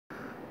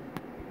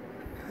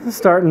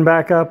Starting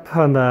back up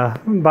on the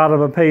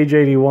bottom of page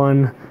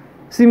 81.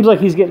 Seems like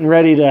he's getting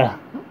ready to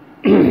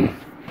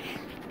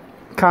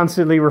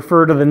constantly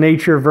refer to the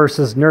nature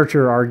versus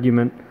nurture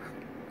argument.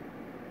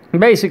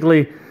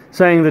 Basically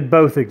saying that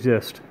both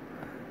exist.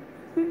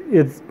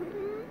 It's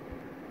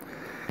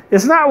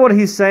not what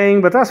he's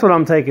saying, but that's what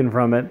I'm taking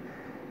from it.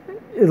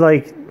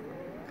 Like,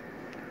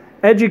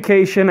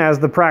 education as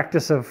the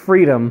practice of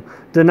freedom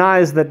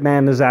denies that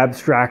man is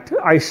abstract,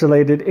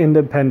 isolated,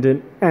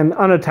 independent, and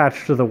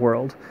unattached to the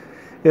world.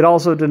 It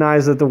also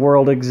denies that the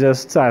world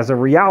exists as a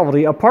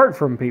reality apart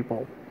from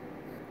people.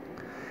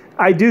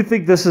 I do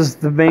think this is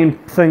the main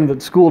thing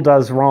that school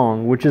does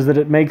wrong, which is that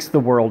it makes the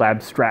world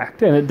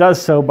abstract. And it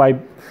does so by,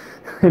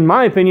 in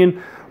my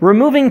opinion,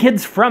 removing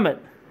kids from it.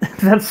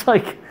 That's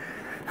like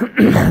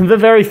the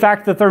very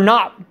fact that they're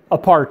not a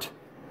part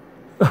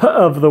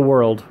of the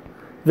world.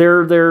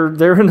 They're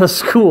in a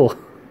school.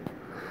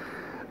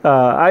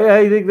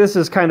 I think this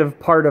is kind of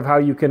part of how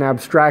you can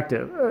abstract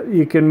it.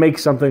 You can make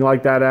something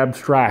like that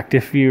abstract.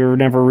 If you're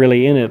never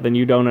really in it, then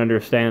you don't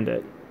understand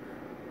it.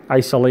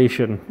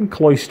 Isolation,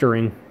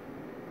 cloistering.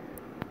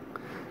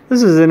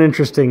 This is an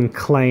interesting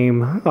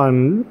claim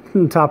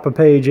on top of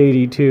page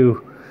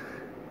 82.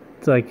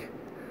 It's like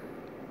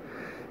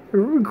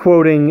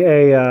quoting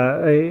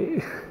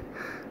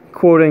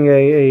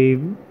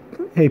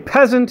a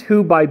peasant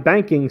who, by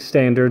banking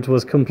standards,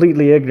 was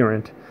completely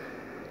ignorant.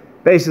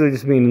 Basically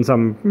just meaning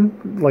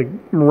some, like,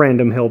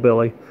 random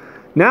hillbilly.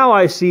 Now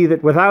I see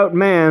that without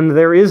man,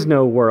 there is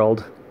no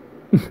world.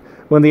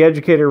 When the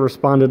educator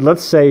responded,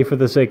 let's say, for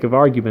the sake of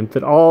argument,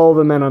 that all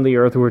the men on the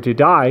earth were to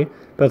die,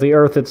 but the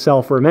earth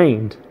itself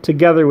remained,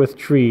 together with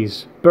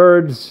trees,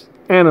 birds,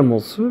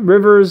 animals,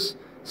 rivers,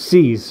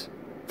 seas,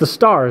 the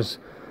stars.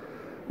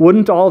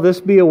 Wouldn't all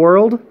this be a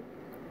world?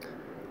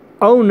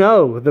 Oh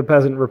no, the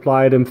peasant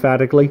replied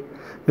emphatically.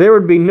 There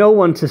would be no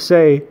one to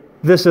say,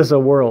 this is a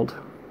world.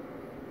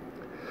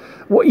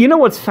 Well, you know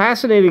what's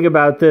fascinating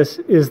about this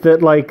is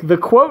that, like, the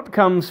quote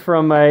comes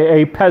from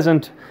a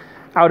peasant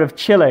out of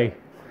Chile.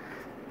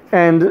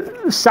 And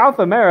South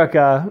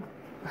America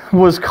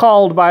was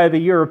called by the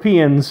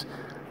Europeans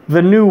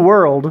the New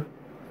World,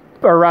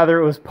 or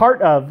rather it was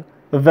part of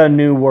the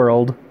New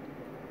World.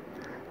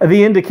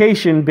 The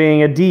indication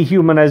being a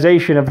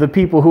dehumanization of the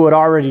people who had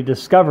already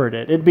discovered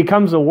it. It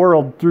becomes a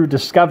world through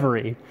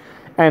discovery.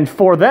 And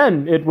for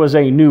them, it was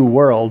a new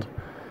world.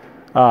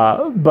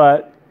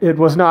 But it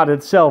was not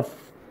itself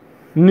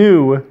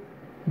new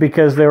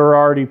because there were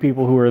already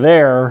people who were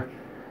there,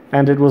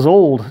 and it was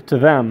old to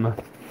them.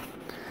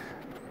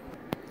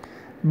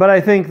 But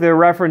I think the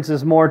reference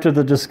is more to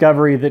the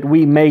discovery that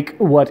we make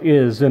what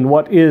is, and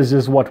what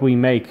is what we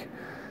make.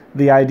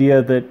 The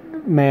idea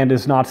that man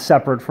is not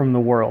separate from the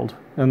world,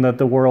 and that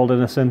the world,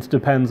 in a sense,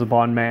 depends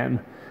upon man.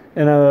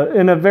 In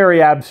a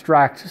very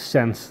abstract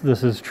sense,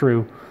 this is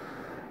true.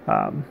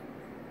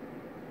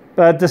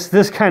 But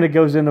this kind of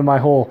goes into my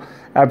whole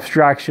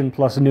abstraction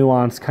plus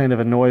nuance kind of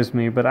annoys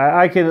me, but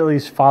I can at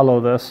least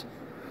follow this.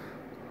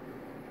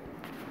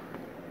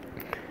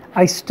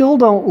 I still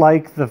don't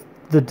like the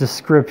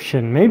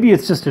description. Maybe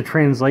it's just a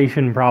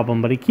translation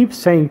problem, but he keeps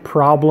saying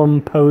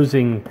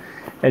problem-posing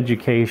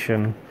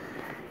education.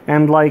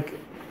 And, like,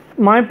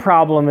 my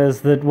problem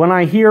is that when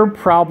I hear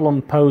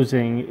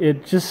problem-posing,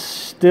 it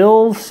just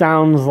still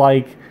sounds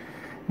like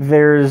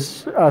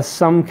there's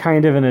some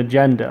kind of an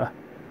agenda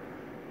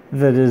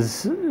that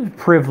is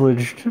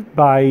privileged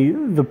by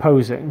the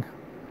posing.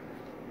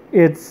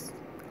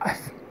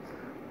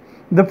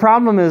 The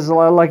problem is,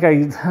 like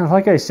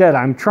I said,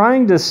 I'm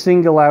trying to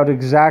single out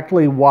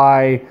exactly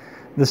why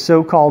the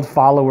so-called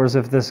followers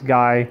of this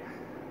guy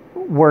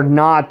were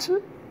not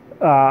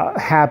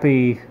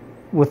happy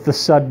with the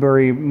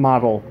Sudbury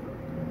model.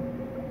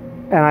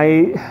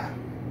 And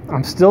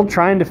I'm still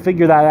trying to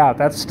figure that out.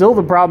 That's still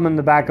the problem in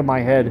the back of my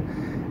head.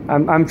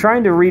 I'm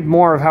trying to read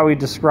more of how he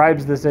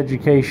describes this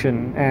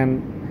education,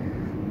 and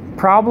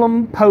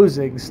problem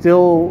posing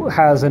still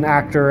has an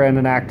actor and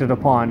an acted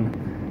upon.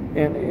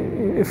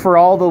 And for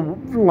all the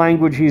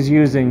language he's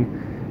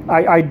using,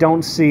 I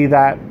don't see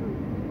that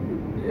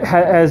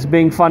as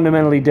being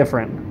fundamentally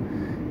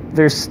different.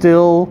 There's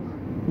still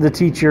the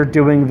teacher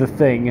doing the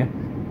thing,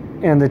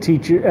 and the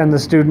teacher and the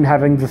student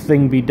having the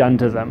thing be done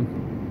to them.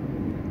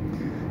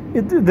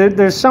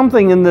 There's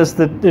something in this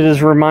that it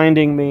is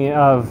reminding me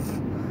of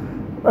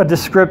a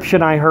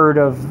description I heard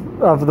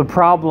of the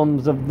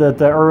problems of that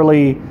the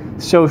early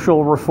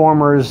social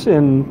reformers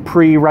in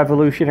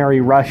pre-revolutionary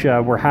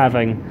Russia were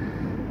having,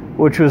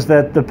 which was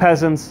that the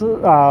peasants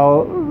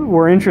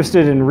were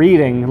interested in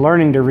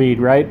learning to read,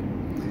 right?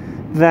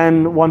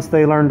 Then once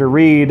they learned to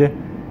read,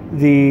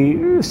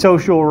 the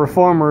social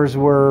reformers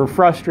were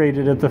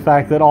frustrated at the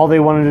fact that all they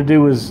wanted to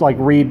do was, like,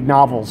 read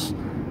novels,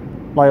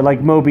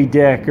 like Moby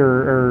Dick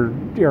or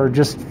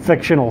just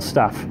fictional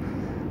stuff.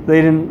 They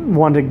didn't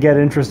want to get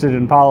interested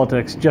in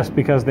politics just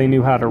because they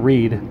knew how to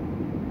read.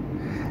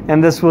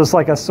 And this was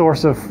like a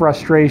source of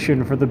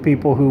frustration for the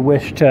people who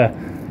wished to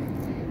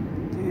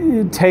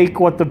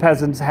take what the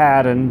peasants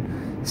had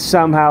and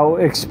somehow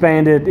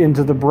expanded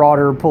into the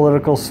broader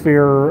political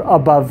sphere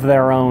above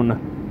their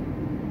own.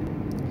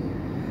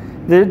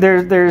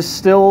 There's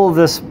still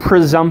this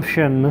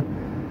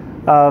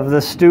presumption of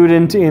the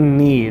student in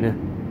need.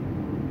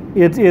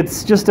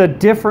 It's just a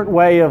different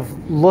way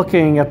of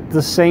looking at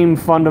the same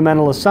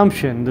fundamental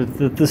assumption,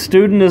 that the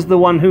student is the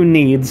one who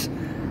needs,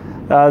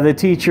 the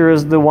teacher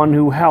is the one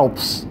who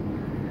helps.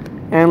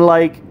 And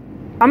like,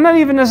 I'm not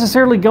even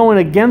necessarily going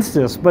against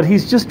this, but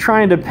he's just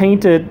trying to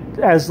paint it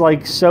as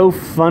like so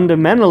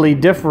fundamentally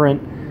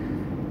different,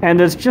 and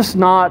it's just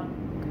not,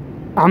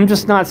 I'm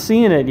just not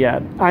seeing it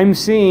yet. I'm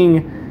seeing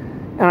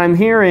and I'm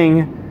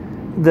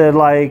hearing that,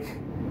 like,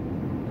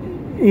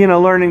 you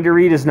know, learning to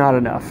read is not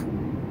enough.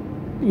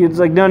 It's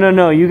like,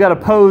 no, you got to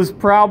pose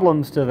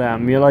problems to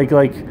them. You're like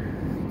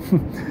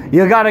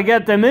you got to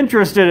get them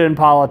interested in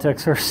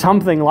politics or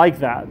something like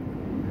that.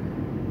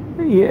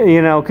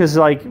 You know, because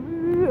like,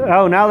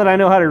 oh, now that I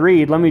know how to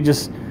read, let me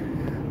just,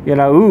 you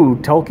know, ooh,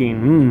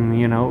 Tolkien,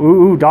 you know,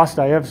 ooh,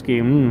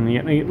 Dostoevsky,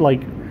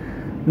 like,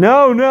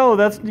 no,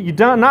 that's, you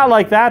don't, not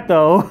like that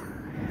though.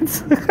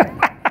 It's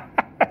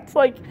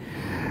like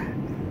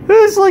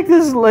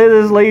this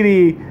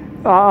lady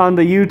on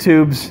the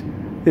YouTubes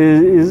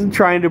is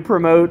trying to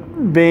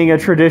promote being a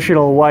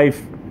traditional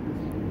wife,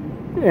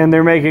 and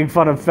they're making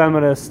fun of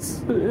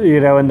feminists, you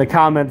know, in the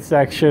comment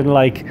section,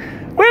 like,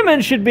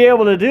 women should be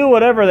able to do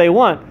whatever they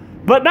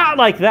want, but not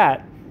like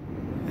that.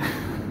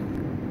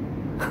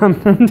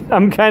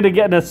 I'm kind of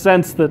getting a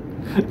sense that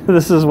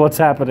this is what's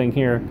happening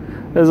here.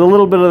 There's a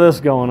little bit of this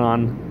going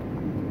on.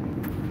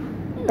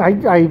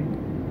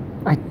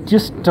 I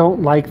just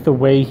don't like the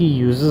way he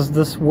uses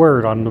this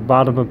word on the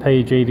bottom of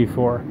page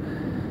 84,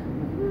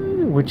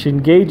 which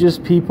engages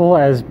people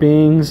as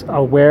beings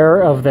aware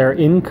of their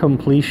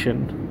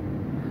incompletion.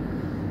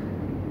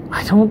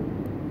 I don't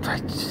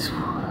like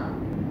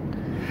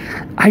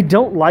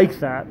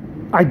that.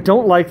 I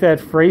don't like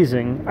that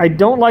phrasing. I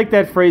don't like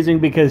that phrasing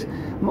because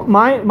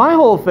my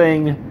whole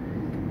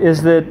thing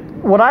is that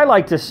what I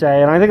like to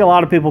say, and I think a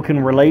lot of people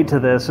can relate to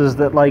this, is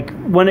that, like,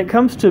 when it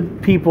comes to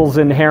people's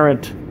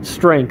inherent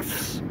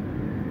strengths,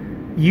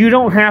 you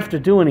don't have to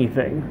do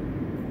anything.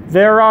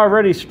 They're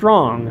already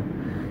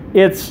strong.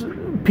 It's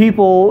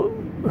people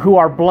who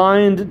are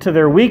blind to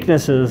their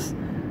weaknesses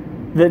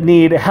that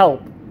need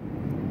help.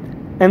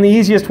 And the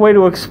easiest way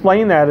to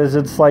explain that is,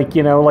 it's like,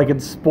 you know, like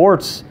in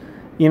sports,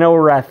 you know,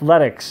 or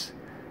athletics,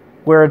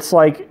 where it's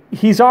like,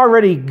 he's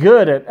already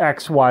good at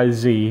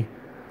XYZ.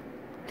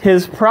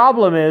 His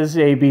problem is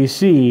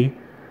ABC,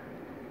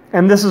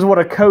 and this is what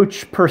a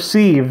coach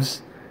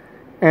perceives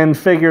and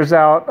figures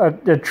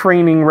out a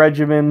training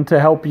regimen to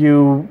help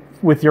you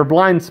with your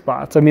blind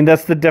spots. I mean,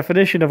 that's the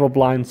definition of a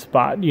blind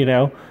spot, you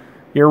know.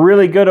 You're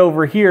really good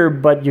over here,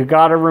 but you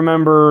got to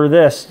remember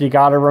this, you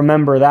got to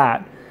remember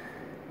that.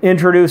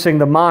 Introducing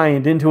the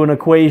mind into an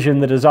equation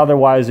that is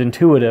otherwise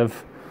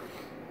intuitive.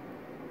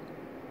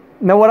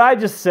 Now, what I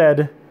just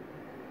said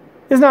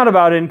is not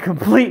about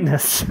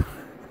incompleteness.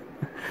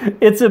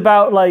 It's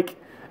about, like,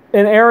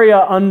 an area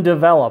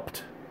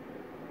undeveloped.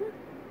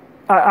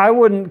 I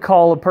wouldn't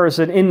call a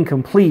person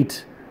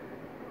incomplete.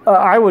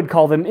 I would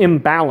call them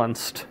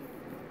imbalanced.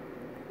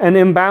 And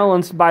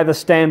imbalanced by the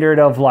standard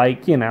of,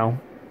 like, you know,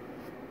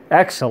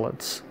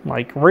 excellence.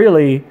 Like,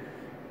 really,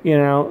 you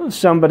know,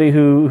 somebody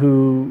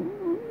who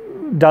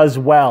does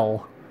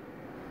well.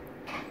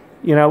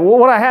 You know,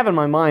 what I have in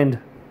my mind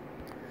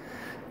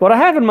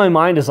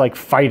is, like,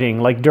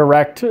 fighting, like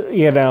direct,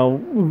 you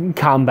know,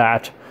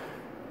 combat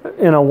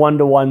in a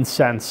one-to-one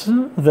sense.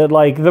 That,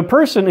 like, the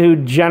person who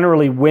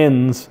generally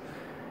wins,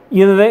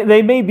 you know,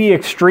 they may be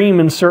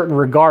extreme in certain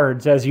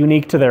regards as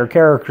unique to their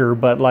character,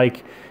 but,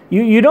 like,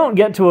 you don't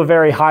get to a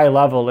very high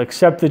level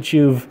except that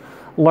you've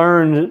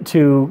learned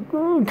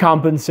to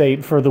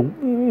compensate for the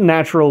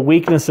natural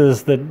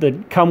weaknesses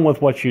that come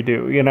with what you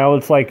do. You know,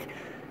 it's like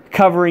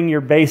covering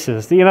your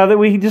bases. You know, that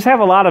we just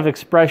have a lot of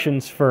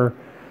expressions for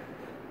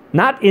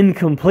not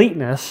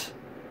incompleteness,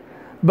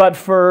 but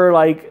for,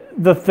 like,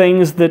 the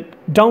things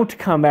that don't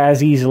come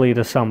as easily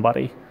to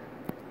somebody,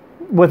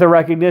 with a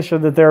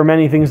recognition that there are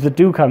many things that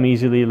do come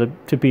easily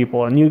to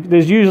people, and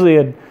there's usually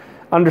an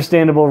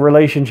understandable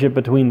relationship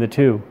between the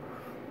two.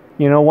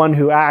 You know, one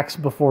who acts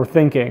before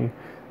thinking,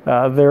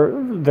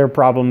 their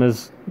problem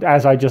is,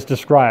 as I just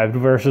described,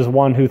 versus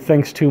one who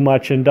thinks too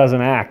much and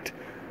doesn't act.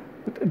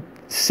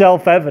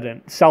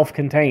 Self-evident,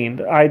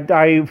 self-contained.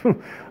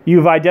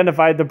 You've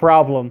identified the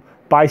problem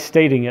by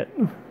stating it.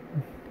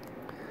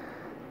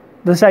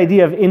 This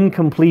idea of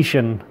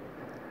incompletion,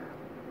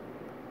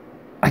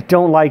 I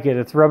don't like it.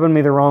 It's rubbing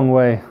me the wrong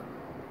way.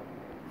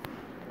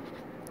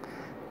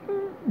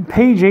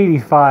 Page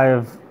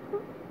 85,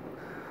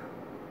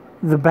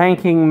 the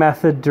banking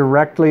method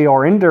directly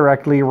or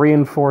indirectly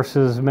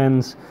reinforces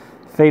men's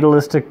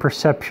fatalistic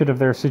perception of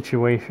their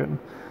situation.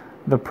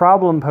 The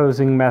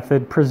problem-posing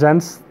method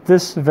presents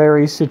this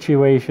very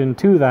situation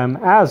to them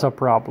as a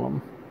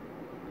problem.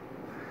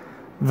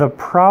 The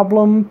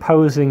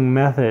problem-posing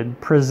method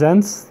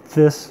presents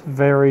this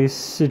very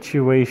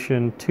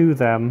situation to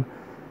them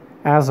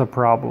as a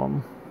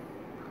problem.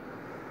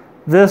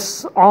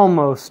 This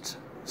almost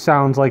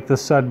sounds like the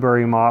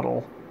Sudbury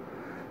model,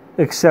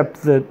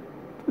 except that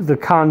the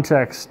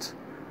context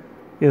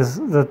is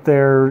that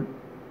there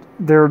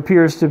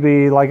appears to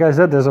be, like I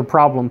said, there's a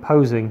problem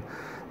posing.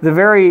 The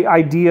very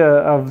idea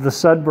of the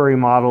Sudbury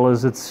model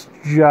is it's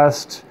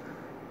just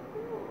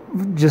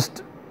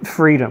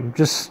freedom,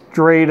 just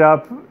straight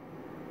up,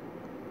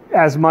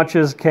 as much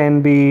as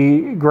can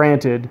be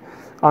granted,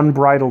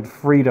 unbridled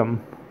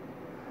freedom,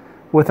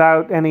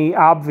 without any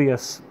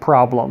obvious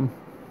problem.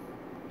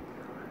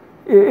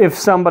 If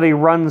somebody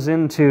runs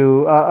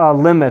into a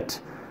limit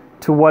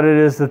to what it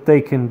is that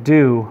they can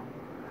do,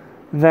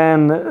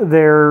 then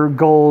their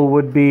goal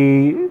would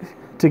be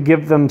to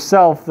give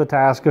themselves the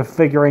task of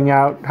figuring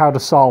out how to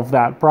solve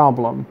that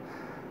problem,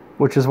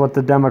 which is what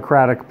the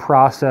democratic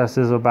process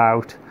is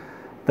about.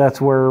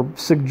 That's where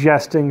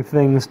suggesting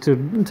things to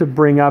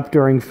bring up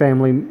during I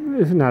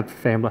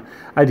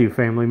do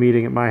family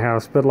meeting at my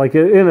house, but like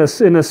in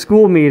a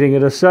school meeting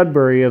at a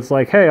Sudbury, it's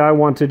like, hey, I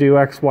want to do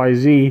X, Y,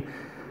 Z,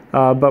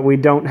 but we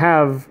don't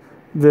have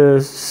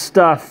the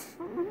stuff,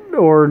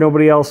 or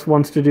nobody else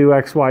wants to do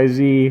X, Y,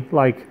 Z,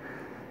 like,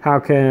 how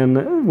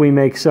can we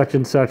make such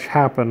and such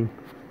happen?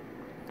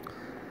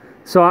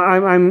 So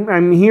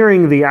I'm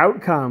hearing the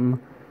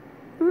outcome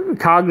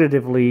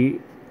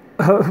cognitively,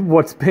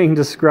 what's being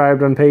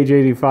described on page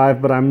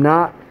 85, but I'm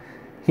not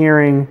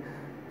hearing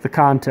the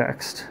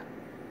context.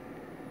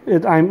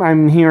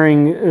 I'm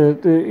hearing,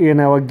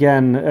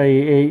 again,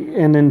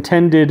 an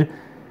intended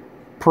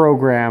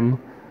program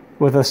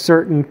with a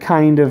certain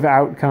kind of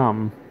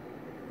outcome.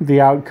 The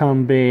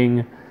outcome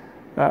being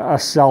a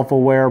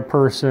self-aware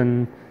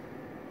person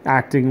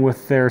acting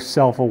with their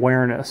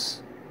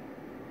self-awareness.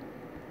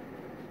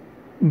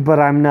 But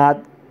I'm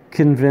not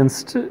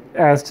convinced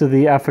as to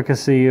the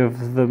efficacy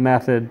of the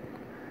method,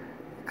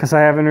 because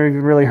I haven't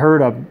even really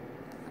heard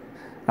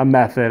a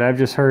method. I've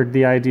just heard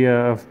the idea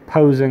of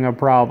posing a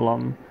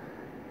problem,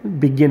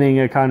 beginning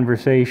a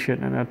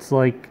conversation, and it's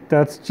like,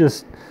 that's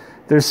just,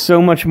 there's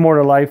so much more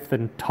to life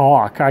than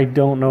talk. I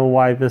don't know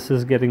why this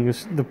is getting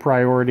the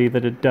priority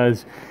that it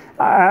does.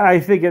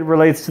 I think it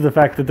relates to the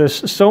fact that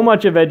there's so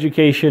much of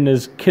education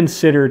is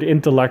considered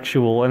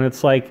intellectual, and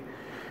it's like,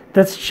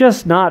 that's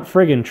just not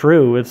friggin'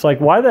 true. It's like,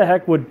 why the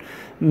heck would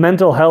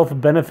mental health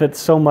benefit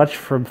so much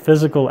from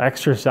physical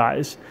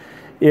exercise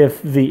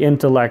if the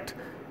intellect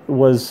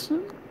was...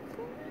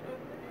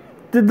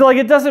 Like,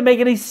 it doesn't make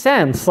any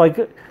sense.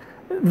 Like,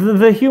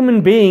 the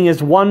human being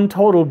is one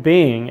total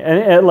being,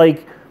 and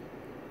like,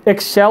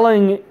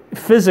 excelling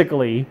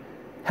physically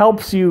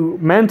helps you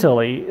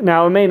mentally.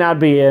 Now, it may not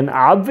be an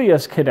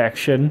obvious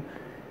connection,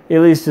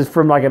 at least it's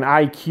from like an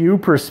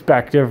IQ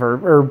perspective,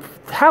 or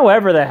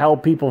however the hell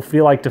people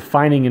feel like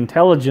defining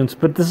intelligence,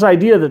 but this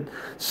idea that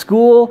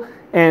school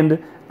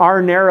and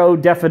our narrow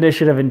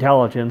definition of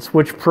intelligence,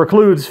 which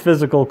precludes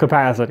physical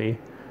capacity,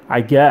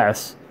 I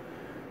guess,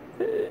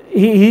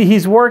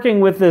 he's working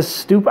with this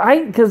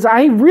stupid... Because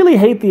I really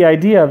hate the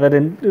idea that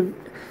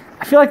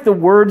I feel like the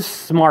word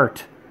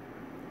smart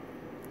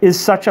is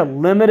such a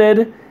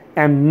limited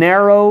and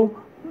narrow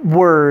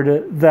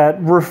word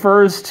that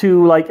refers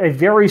to like a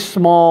very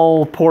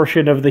small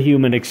portion of the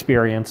human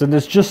experience, and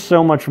there's just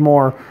so much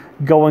more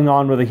going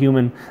on with a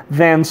human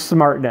than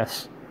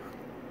smartness.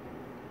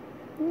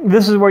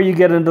 This is where you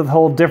get into the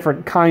whole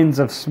different kinds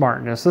of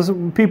smartness.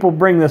 People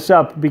bring this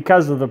up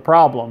because of the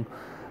problem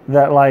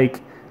that,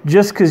 like,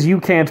 just because you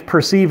can't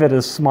perceive it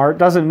as smart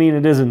doesn't mean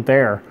it isn't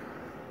there.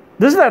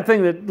 This is that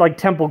thing that, like,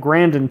 Temple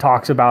Grandin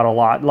talks about a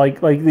lot. Like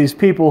these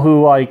people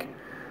who, like,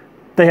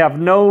 they have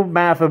no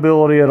math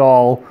ability at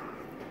all,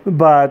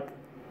 but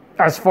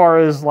as far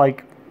as,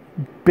 like,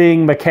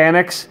 being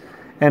mechanics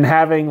and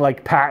having,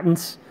 like,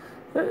 patents,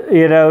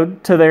 to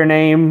their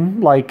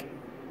name, like,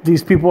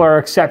 these people are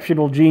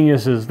exceptional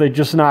geniuses. It's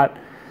just not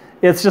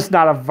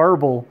a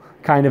verbal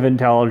kind of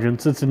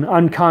intelligence. It's an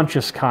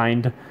unconscious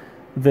kind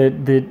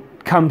that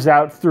comes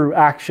out through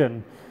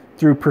action,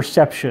 through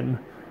perception,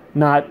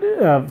 not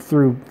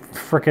through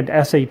frickin'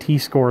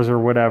 SAT scores or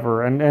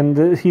whatever. And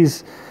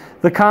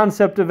the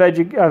concept of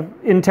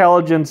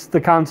intelligence, the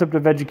concept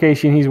of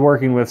education he's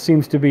working with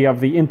seems to be of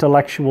the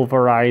intellectual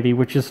variety,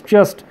 which is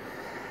just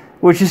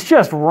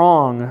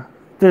wrong.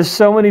 There's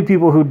so many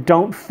people who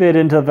don't fit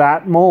into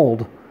that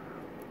mold,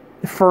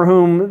 for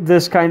whom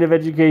this kind of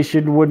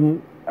education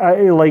wouldn't,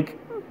 like,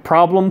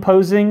 problem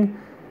posing.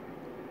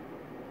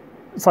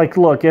 It's like,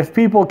 look, if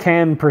people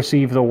can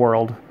perceive the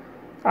world,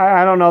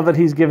 I don't know that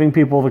he's giving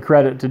people the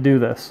credit to do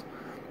this.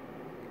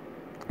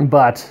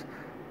 But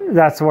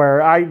that's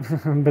where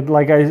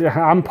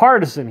I'm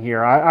partisan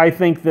here. I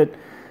think that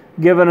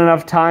given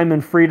enough time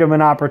and freedom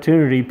and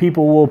opportunity,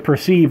 people will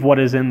perceive what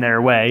is in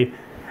their way,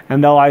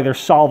 and they'll either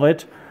solve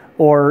it,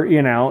 or,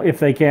 if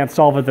they can't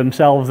solve it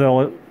themselves,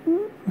 they'll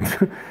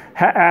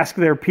ask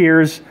their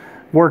peers,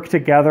 work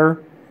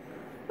together.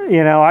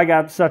 I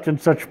got such and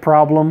such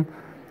problem,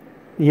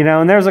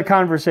 and there's a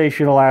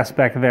conversational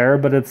aspect there,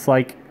 but it's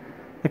like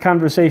the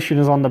conversation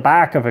is on the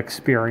back of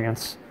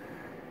experience.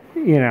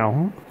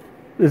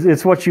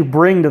 It's what you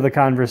bring to the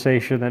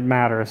conversation that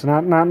matters,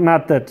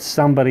 not that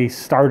somebody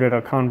started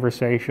a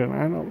conversation.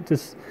 I don't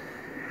just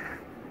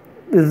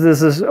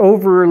this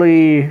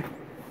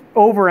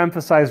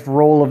overemphasized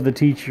role of the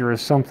teacher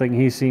is something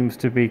he seems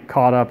to be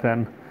caught up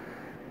in.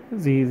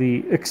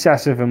 The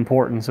excessive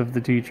importance of the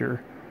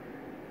teacher.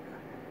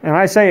 And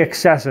I say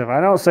excessive.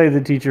 I don't say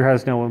the teacher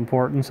has no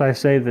importance. I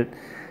say that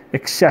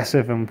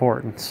excessive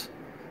importance.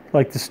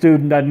 Like the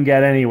student doesn't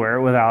get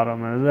anywhere without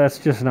him. And that's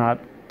just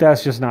not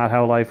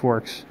how life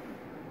works.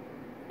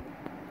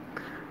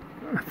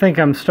 I think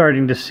I'm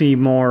starting to see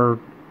more.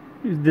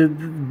 The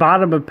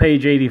bottom of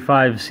page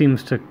 85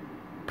 seems to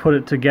put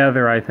it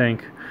together, I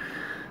think.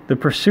 The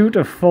pursuit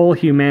of full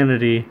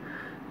humanity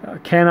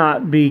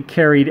cannot be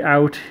carried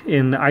out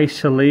in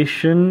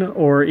isolation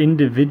or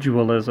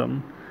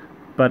individualism,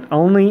 but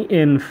only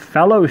in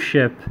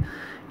fellowship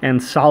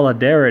and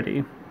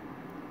solidarity.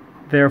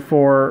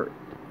 Therefore,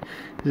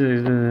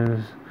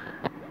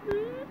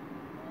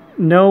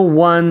 no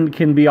one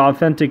can be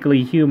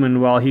authentically human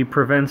while he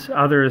prevents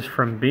others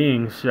from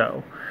being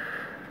so.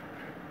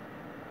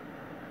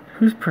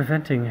 Who's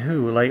preventing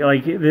who?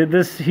 Like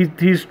this?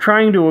 He's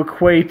trying to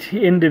equate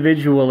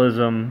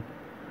individualism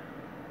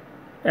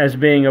as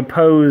being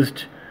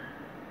opposed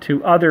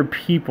to other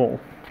people.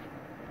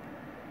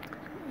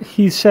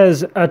 He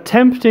says,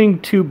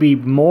 attempting to be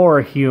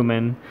more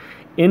human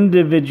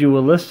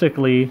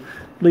individualistically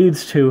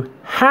leads to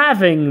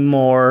having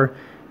more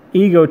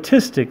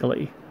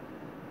egotistically,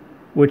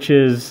 which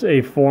is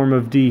a form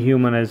of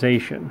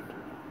dehumanization.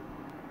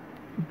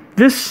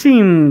 This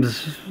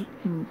seems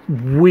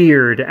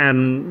weird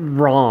and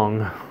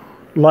wrong.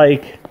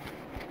 Like,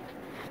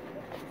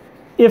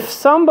 if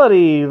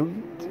somebody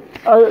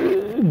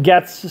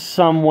gets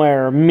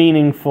somewhere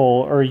meaningful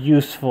or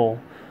useful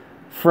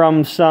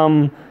from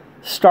some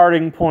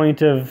starting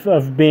point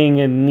of being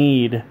in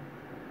need,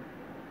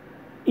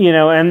 you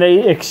know, and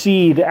they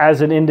exceed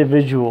as an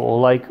individual,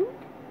 like,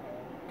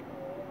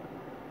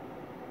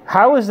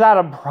 how is that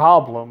a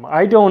problem?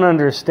 I don't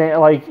understand.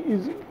 Like,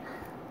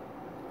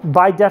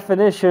 by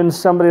definition,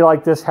 somebody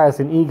like this has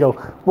an ego.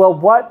 Well,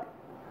 what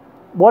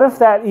if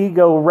that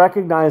ego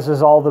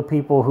recognizes all the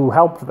people who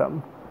helped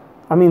them?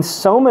 I mean,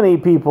 so many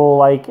people,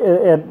 like,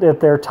 at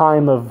their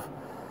time of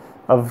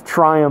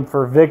triumph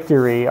or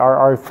victory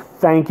are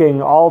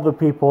thanking all the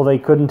people they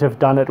couldn't have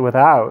done it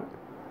without.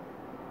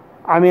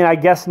 I mean, I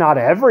guess not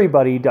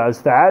everybody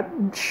does that,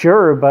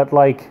 sure, but,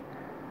 like,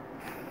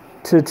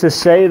 to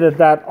say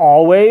that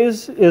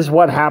always is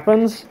what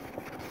happens.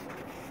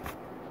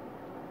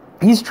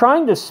 He's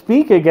trying to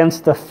speak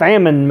against the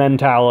famine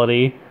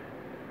mentality,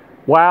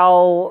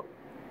 while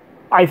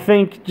I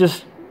think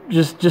just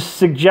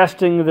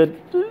suggesting that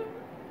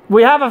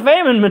we have a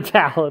famine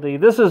mentality.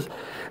 This is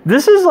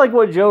like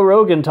what Joe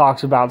Rogan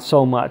talks about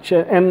so much,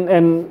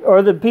 and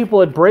or the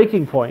people at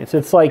breaking points.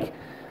 It's like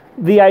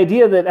the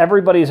idea that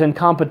everybody's in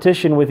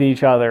competition with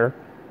each other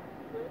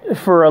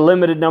for a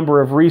limited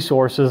number of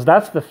resources.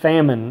 That's the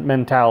famine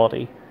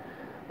mentality,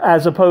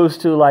 as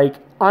opposed to, like,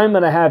 I'm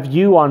going to have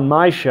you on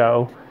my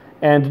show,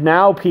 and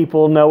now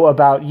people know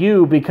about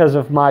you because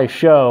of my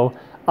show.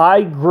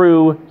 I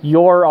grew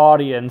your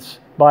audience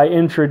by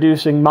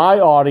introducing my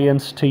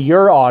audience to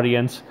your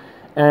audience,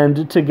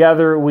 and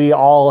together we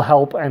all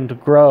help and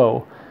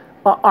grow.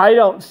 I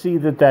don't see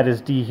that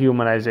is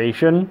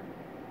dehumanization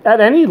at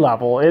any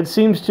level. It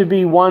seems to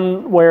be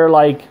one where,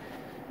 like,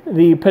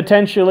 the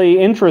potentially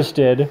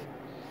interested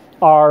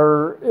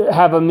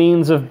have a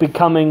means of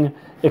becoming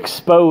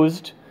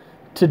exposed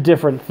to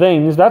different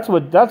things. That's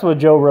what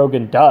Joe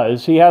Rogan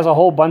does. He has a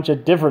whole bunch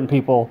of different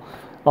people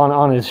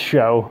on his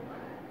show,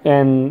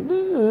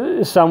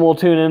 and some will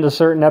tune into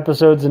certain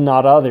episodes and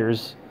not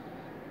others.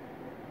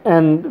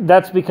 And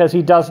that's because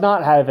he does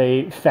not have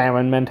a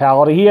famine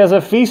mentality. He has a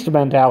feast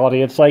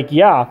mentality. It's like,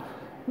 yeah,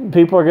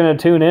 people are going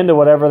to tune into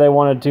whatever they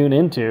want to tune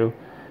into.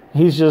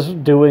 He's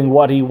just doing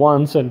what he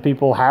wants, and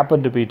people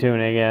happen to be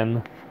tuning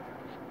in.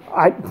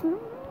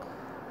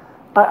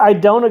 I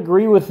don't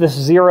agree with this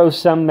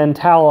zero-sum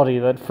mentality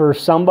that for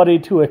somebody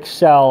to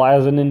excel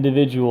as an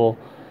individual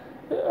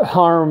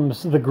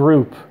harms the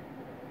group.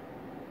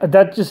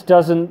 That just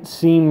doesn't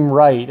seem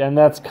right, and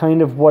that's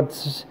kind of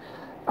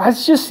it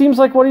just seems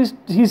like what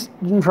he's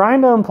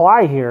trying to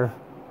imply here.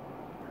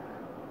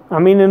 I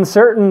mean, in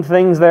certain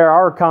things there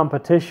are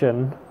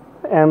competition,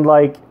 and,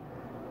 like,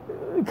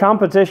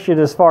 competition,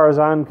 as far as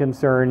I'm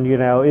concerned, you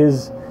know,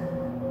 is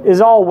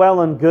all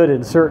well and good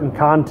in certain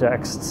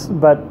contexts,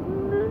 but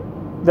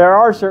there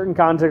are certain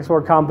contexts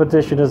where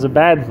competition is a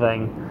bad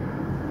thing.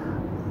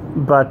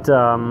 But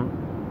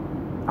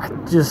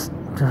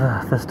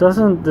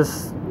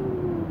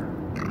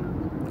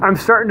I'm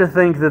starting to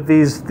think that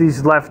these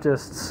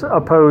leftists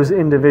oppose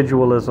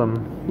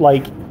individualism,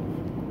 like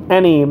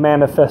any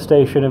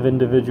manifestation of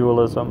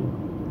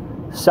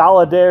individualism.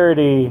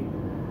 Solidarity,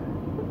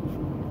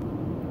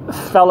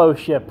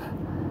 fellowship,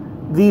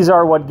 these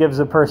are what gives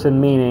a person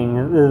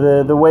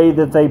meaning, the way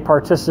that they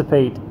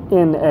participate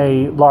in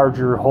a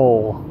larger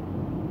whole.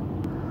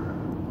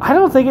 I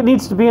don't think it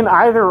needs to be an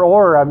either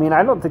or. I mean,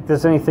 I don't think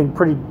there's anything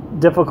pretty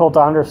difficult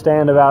to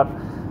understand about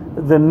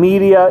the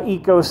media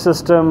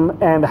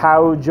ecosystem and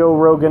how Joe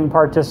Rogan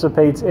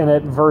participates in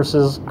it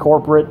versus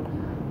corporate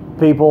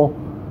people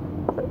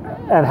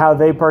and how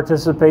they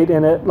participate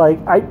in it. Like,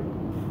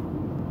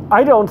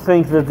 I don't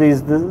think that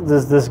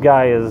this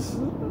guy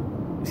is,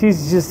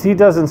 he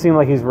doesn't seem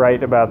like he's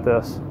right about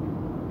this.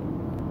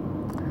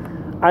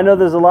 I know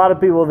there's a lot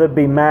of people that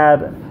be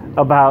mad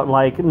about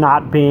like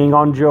not being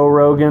on Joe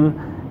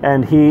Rogan,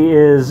 and he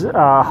is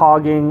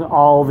hogging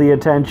all the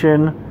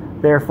attention,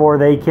 therefore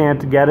they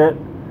can't get it,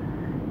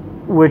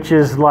 which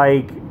is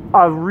like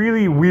a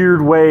really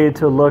weird way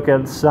to look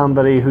at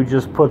somebody who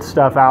just puts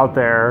stuff out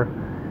there.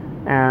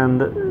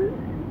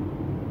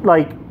 And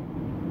like,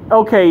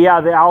 okay, yeah,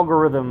 the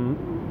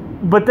algorithm,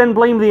 but then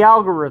blame the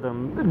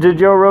algorithm. Did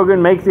Joe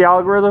Rogan make the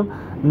algorithm?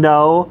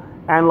 No.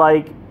 And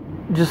like,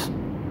 just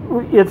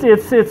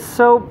it's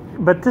so,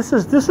 but this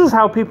is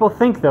how people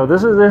think though.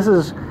 This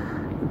is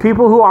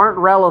people who aren't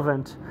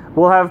relevant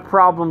will have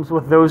problems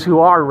with those who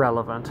are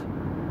relevant.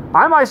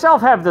 I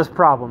myself have this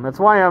problem. That's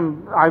why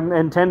I'm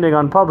intending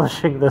on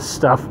publishing this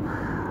stuff,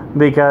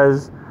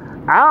 because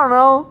I don't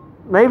know,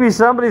 maybe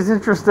somebody's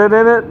interested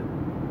in it.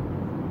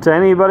 To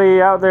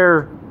anybody out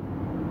there,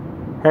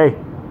 hey,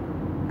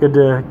 good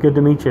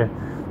to meet you.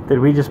 Did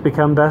we just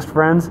become best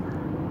friends?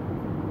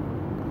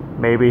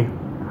 Maybe.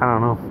 I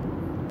don't know.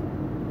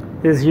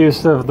 His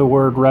use of the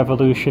word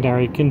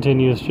revolutionary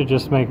continues to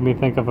just make me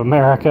think of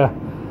America,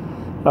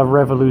 a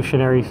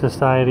revolutionary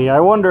society. I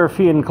wonder if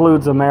he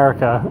includes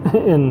America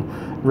in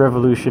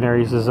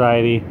revolutionary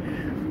society,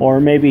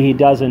 or maybe he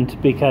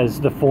doesn't because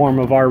the form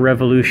of our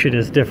revolution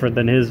is different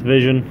than his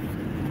vision.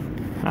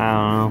 I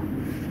don't know.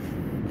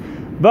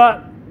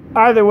 But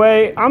either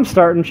way, I'm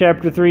starting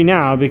chapter 3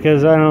 now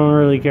because I don't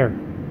really care.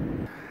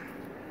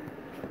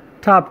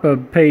 Top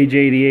of page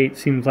 88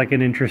 seems like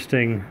an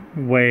interesting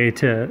way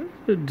to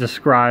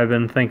describe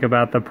and think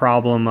about the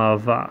problem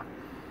of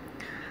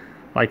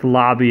like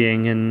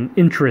lobbying and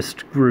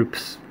interest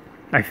groups.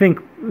 I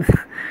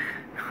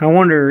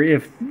wonder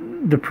if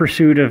the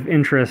pursuit of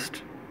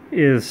interest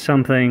is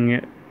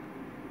something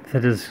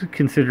that is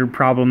considered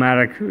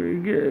problematic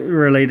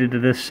related to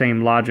this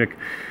same logic.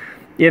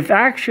 If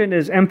action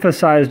is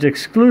emphasized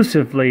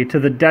exclusively to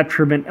the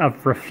detriment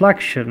of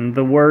reflection,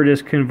 the word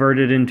is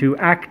converted into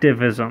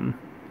activism.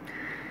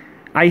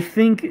 I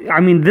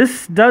mean,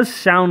 this does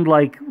sound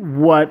like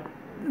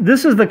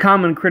this is the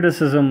common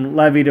criticism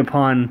levied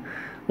upon,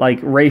 like,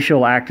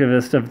 racial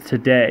activists of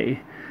today,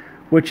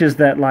 which is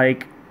that,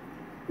 like,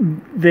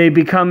 they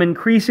become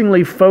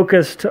increasingly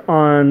focused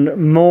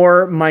on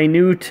more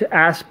minute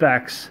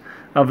aspects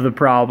of the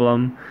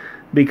problem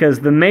because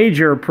the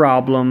major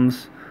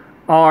problems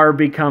are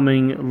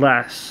becoming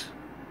less.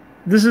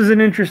 This is an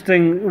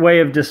interesting way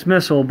of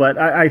dismissal, but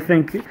I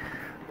think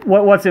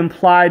what's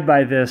implied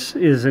by this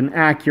is an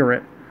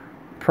accurate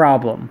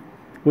problem,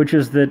 which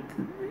is that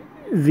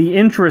the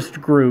interest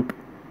group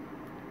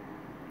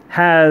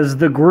has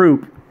the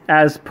group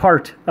as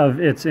part of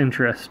its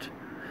interest.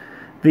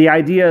 The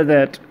idea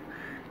that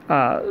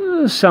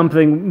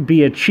something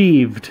be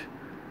achieved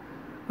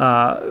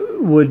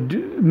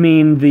would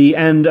mean the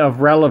end of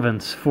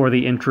relevance for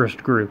the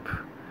interest group.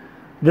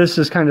 This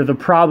is kind of the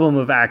problem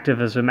of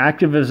activism.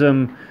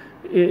 Activism,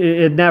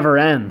 it never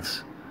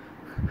ends.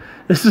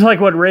 This is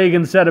like what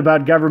Reagan said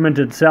about government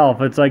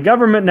itself. It's like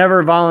government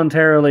never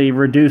voluntarily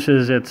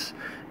reduces its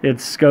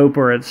scope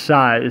or its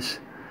size.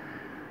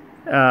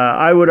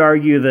 I would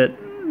argue that,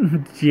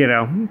 you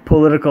know,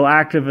 political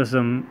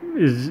activism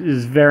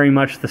is very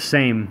much the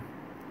same.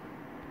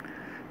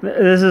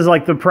 This is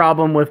like the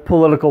problem with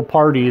political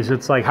parties.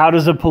 It's like, how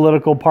does a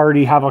political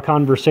party have a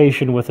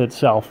conversation with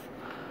itself?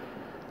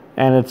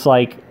 And it's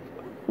like,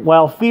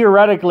 well,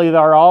 theoretically,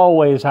 they're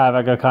always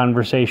having a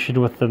conversation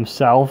with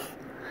themselves,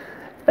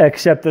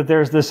 except that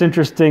there's this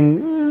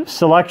interesting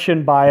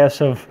selection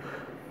bias of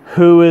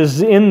who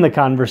is in the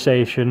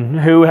conversation,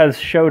 who has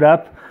showed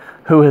up,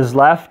 who has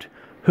left,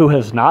 who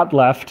has not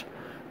left.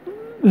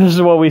 This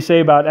is what we say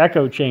about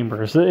echo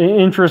chambers.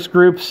 Interest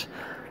groups,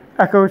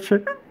 echo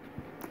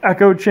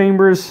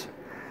chambers.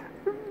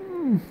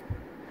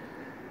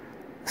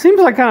 Seems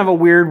like kind of a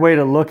weird way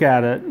to look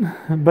at it,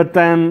 but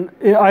then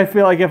I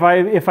feel like if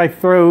I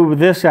throw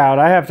this out,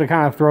 I have to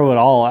kind of throw it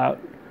all out.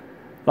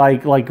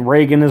 Like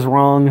Reagan is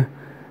wrong,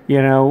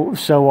 you know,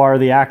 so are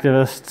the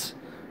activists.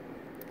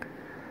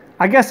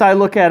 I guess I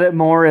look at it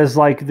more as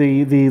like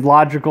the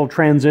logical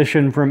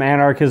transition from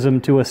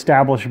anarchism to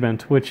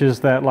establishment, which is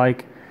that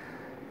like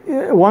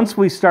once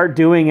we start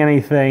doing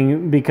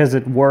anything because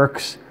it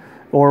works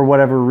or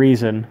whatever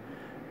reason,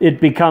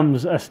 it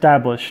becomes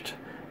established.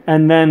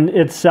 And then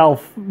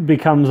itself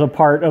becomes a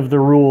part of the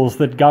rules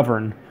that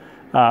govern.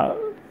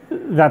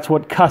 That's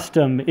what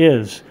custom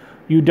is.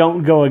 You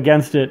don't go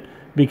against it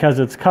because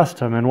it's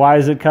custom. And why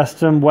is it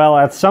custom? Well,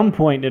 at some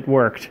point it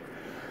worked,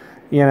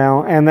 you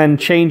know, and then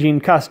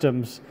changing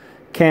customs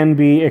can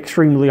be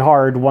extremely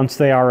hard once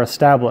they are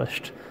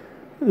established.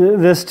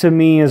 This, to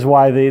me, is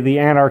why the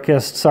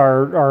anarchists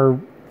are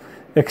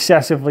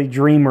excessively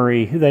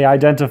dreamery. They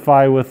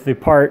identify with the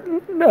part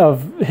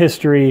of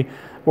history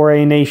where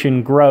a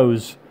nation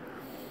grows.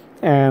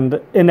 And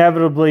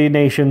inevitably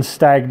nations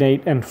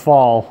stagnate and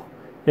fall.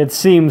 It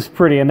seems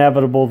pretty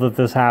inevitable that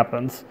this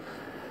happens.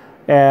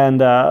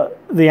 And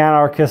the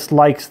anarchist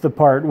likes the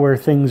part where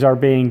things are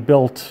being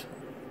built,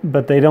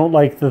 but they don't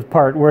like the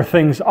part where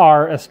things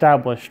are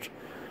established.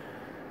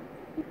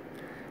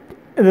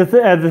 The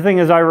thing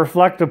is, I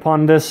reflect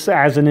upon this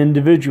as an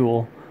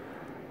individual.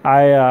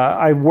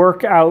 I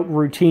work out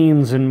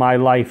routines in my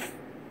life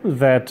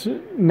that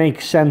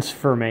make sense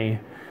for me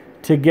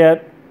to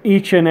get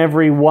each and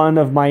every one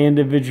of my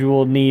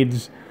individual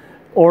needs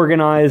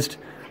organized,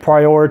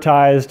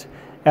 prioritized,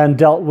 and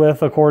dealt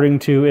with according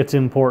to its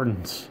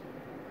importance.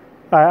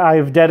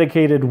 I've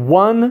dedicated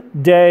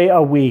 1 day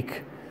a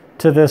week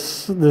to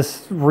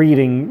this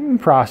reading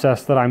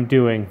process that I'm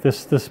doing,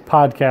 this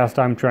podcast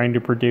I'm trying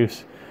to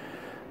produce,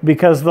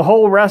 because the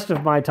whole rest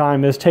of my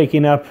time is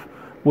taken up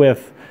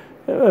with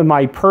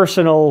my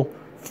personal,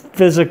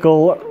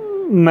 physical,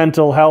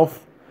 mental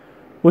health,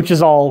 which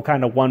is all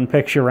kind of one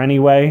picture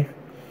anyway.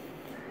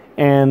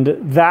 And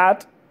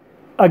that,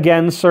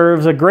 again,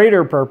 serves a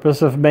greater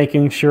purpose of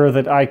making sure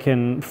that I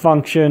can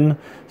function,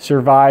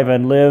 survive,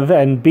 and live,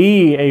 and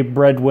be a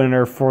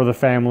breadwinner for the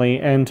family,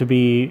 and to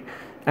be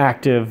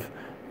active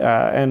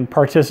and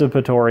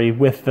participatory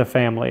with the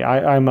family.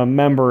 I'm a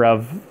member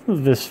of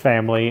this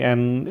family,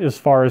 and as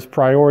far as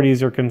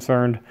priorities are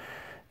concerned,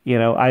 you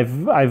know,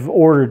 I've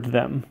ordered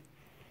them.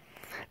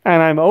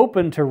 And I'm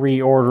open to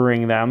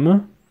reordering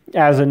them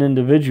as an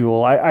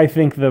individual. I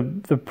think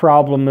the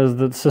problem is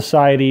that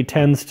society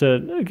tends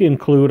to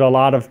include a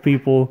lot of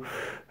people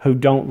who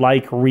don't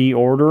like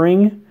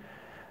reordering.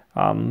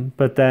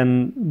 But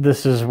then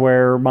this is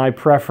where my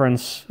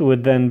preference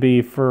would then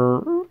be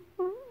for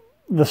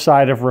the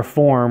side of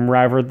reform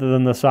rather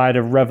than the side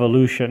of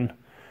revolution.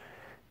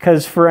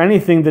 Because for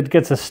anything that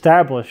gets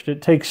established,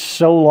 it takes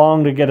so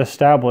long to get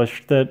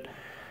established that,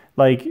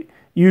 like,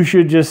 you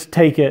should just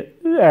take it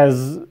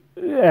as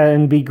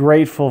and be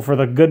grateful for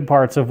the good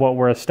parts of what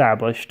were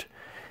established.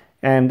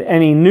 And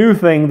any new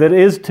thing that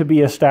is to be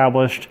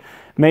established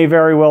may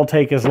very well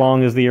take as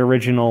long as the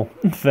original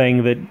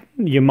thing that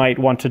you might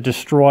want to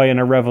destroy in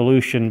a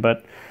revolution,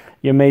 but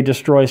you may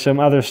destroy some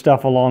other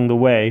stuff along the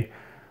way.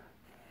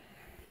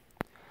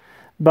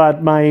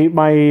 But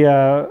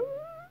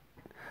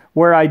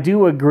where I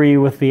do agree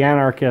with the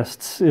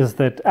anarchists is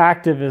that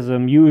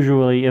activism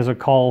usually is a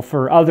call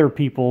for other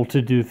people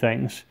to do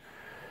things,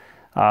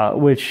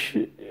 which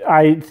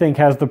I think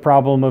has the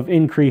problem of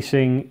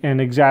increasing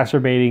and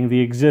exacerbating the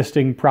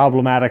existing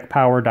problematic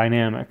power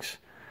dynamics.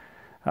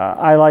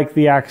 I like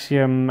the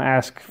axiom,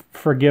 ask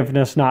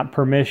forgiveness, not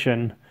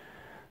permission,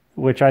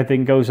 which I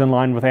think goes in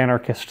line with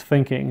anarchist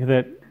thinking,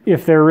 that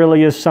if there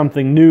really is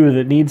something new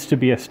that needs to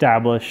be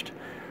established,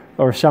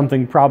 or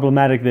something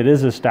problematic that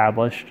is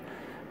established,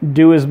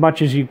 do as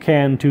much as you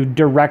can to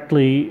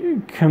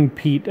directly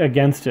compete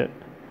against it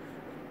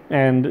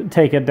and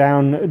take it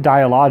down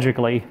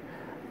dialogically,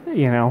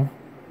 you know.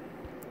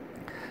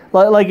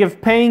 Like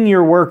if paying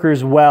your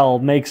workers well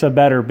makes a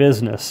better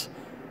business,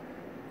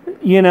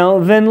 you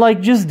know, then like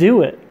just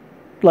do it.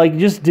 Like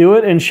just do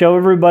it and show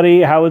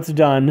everybody how it's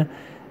done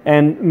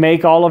and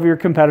make all of your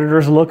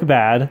competitors look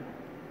bad.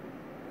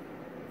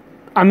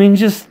 I mean,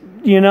 just,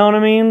 you know what I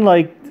mean?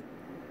 Like,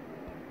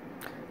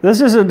 this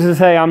isn't to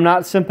say I'm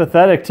not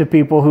sympathetic to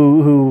people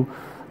who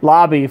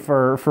lobby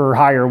for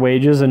higher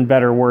wages and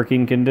better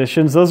working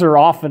conditions. Those are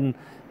often,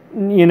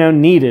 you know,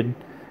 needed.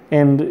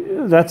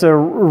 And that's a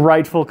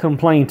rightful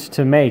complaint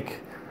to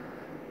make.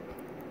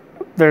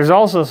 There's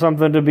also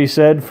something to be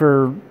said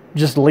for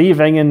just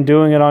leaving and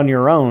doing it on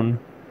your own.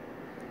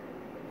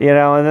 You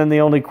know, and then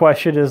the only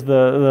question is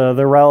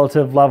the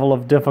relative level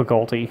of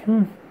difficulty.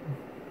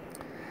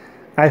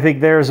 I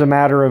think there's a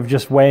matter of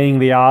just weighing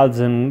the odds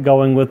and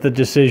going with the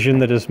decision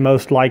that is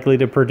most likely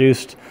to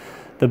produce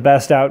the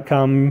best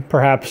outcome,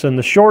 perhaps in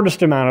the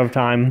shortest amount of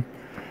time.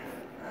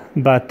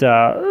 But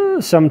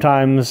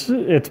sometimes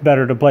it's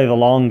better to play the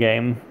long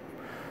game,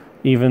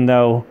 even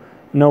though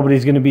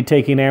nobody's going to be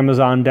taking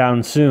Amazon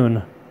down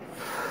soon.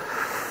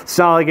 It's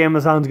not like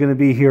Amazon's going to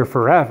be here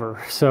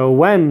forever. So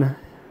when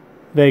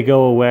they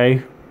go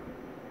away,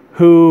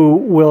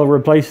 who will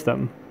replace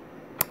them?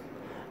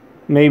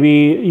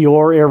 Maybe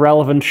your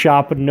irrelevant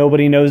shop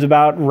nobody knows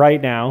about right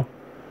now,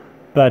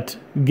 but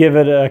give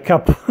it a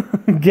couple,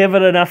 give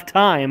it enough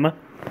time.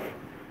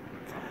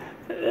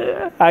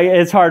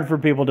 It's hard for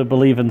people to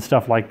believe in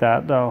stuff like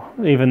that, though,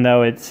 even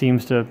though it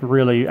seems to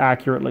really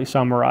accurately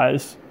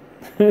summarize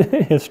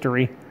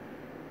history.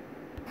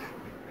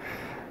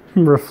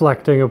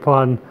 Reflecting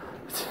upon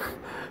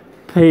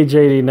page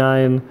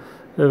 89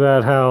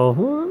 about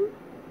how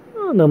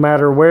no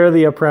matter where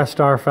the oppressed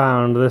are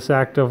found, this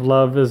act of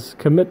love is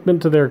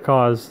commitment to their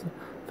cause,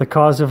 the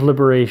cause of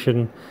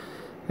liberation.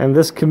 And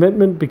this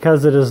commitment,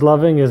 because it is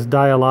loving, is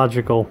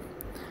dialogical.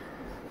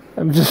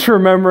 I'm just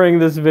remembering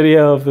this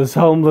video of this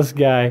homeless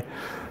guy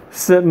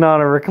sitting on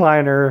a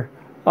recliner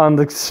on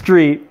the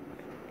street.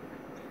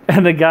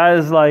 And the guy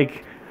is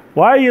like,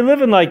 "Why are you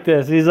living like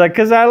this?" He's like,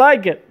 "'Cause I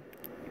like it."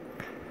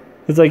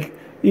 It's like,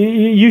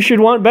 You should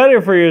want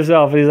better for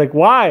yourself. And he's like,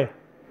 why?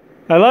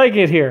 I like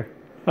it here.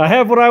 I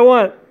have what I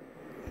want.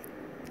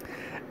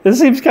 This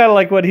seems kind of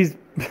like what he's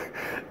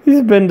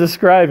been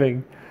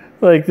describing.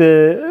 Like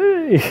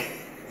this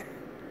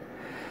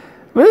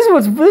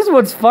is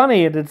what's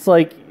funny, and it's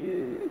like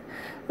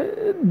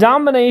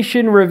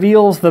domination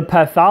reveals the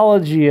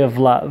pathology of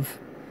love.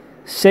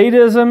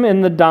 Sadism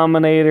in the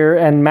dominator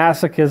and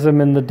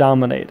masochism in the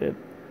dominated.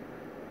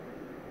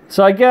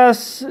 So I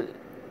guess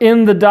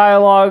in the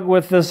dialogue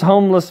with this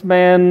homeless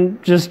man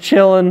just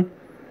chilling,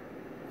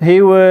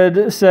 he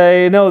would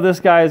say, no, this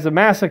guy is a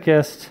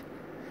masochist,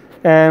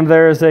 and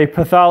there's a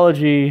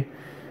pathology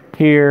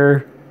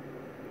here.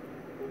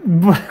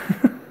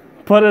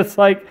 But it's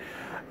like,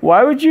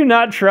 why would you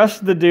not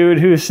trust the dude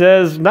who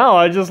says, no,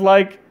 I just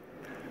like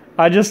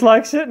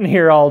sitting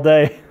here all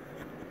day?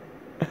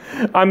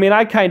 I mean,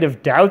 I kind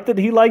of doubt that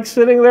he likes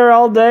sitting there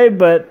all day,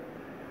 but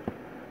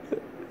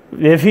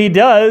if he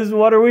does,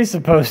 what are we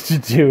supposed to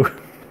do?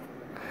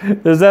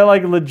 Is that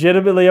like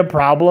legitimately a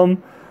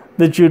problem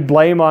that you'd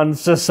blame on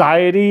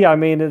society? I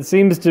mean, it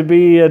seems to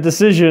be a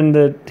decision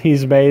that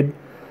he's made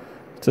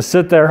to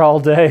sit there all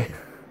day.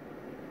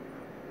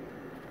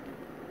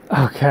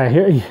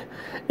 Okay,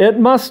 it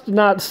must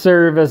not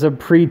serve as a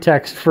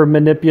pretext for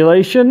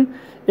manipulation.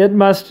 It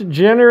must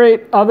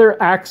generate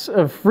other acts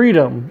of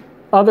freedom.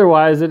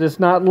 Otherwise, it is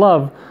not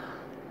love.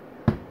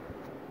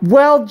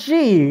 Well,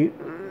 gee,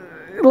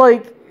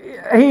 like,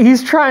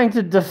 he's trying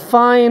to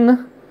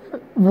define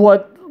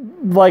what,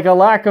 like, a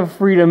lack of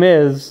freedom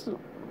is,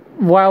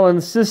 while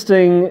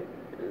insisting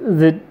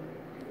that,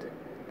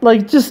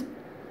 like, just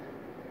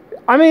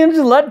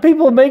let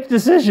people make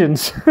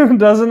decisions.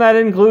 Doesn't that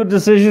include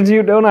decisions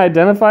you don't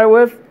identify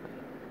with?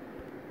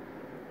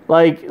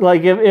 Like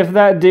if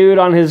that dude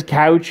on his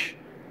couch,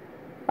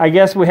 I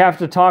guess we have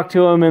to talk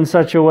to him in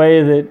such a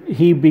way that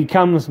he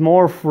becomes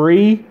more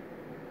free.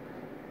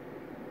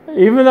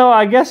 Even though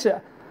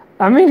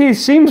he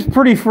seems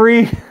pretty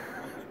free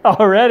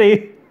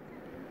already.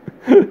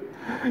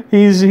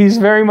 He's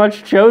very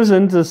much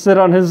chosen to sit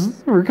on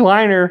his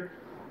recliner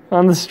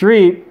on the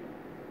street.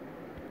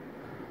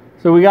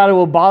 So we got to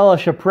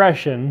abolish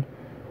oppression.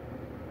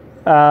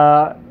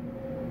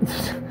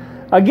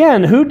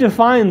 Again, who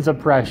defines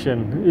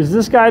oppression? Is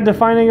this guy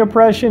defining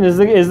oppression? Is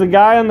the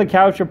guy on the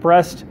couch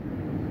oppressed?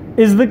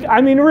 Is the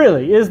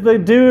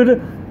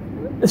dude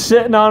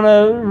sitting on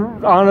a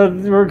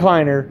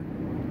recliner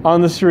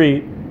on the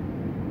street,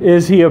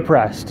 is he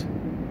oppressed?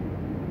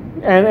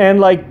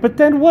 But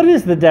then what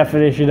is the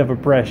definition of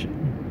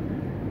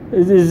oppression?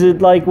 Is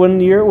it like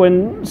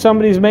when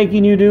somebody's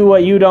making you do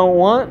what you don't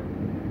want?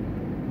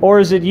 Or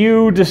is it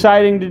you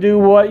deciding to do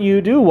what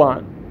you do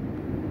want?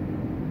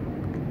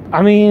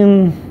 I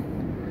mean,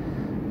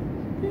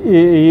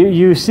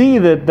 you see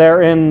that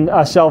they're in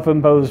a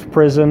self-imposed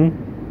prison.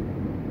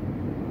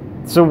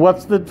 So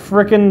what's the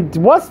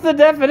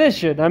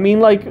definition? I mean,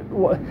 like,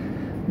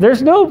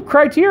 there's no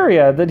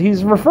criteria that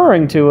he's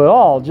referring to at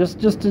all.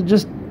 Just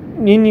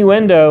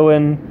innuendo,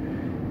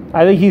 and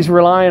I think he's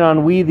relying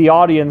on we, the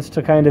audience,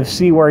 to kind of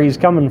see where he's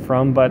coming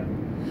from. But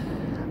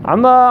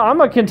I'm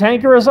a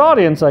cantankerous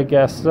audience, I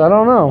guess. I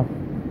don't know.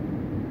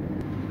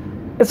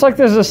 It's like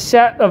there's a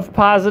set of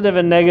positive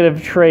and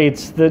negative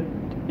traits that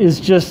is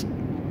just,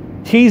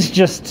 he's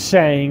just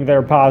saying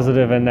they're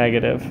positive and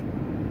negative.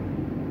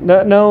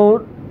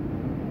 No,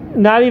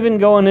 not even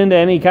going into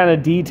any kind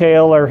of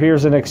detail or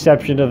here's an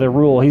exception to the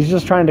rule. He's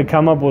just trying to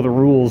come up with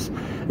rules.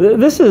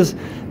 This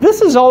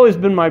has always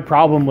been my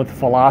problem with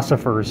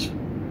philosophers.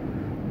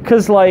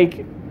 Because,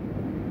 like,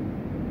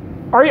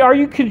 are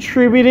you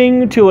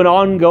contributing to an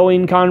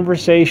ongoing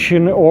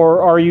conversation,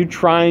 or are you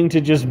trying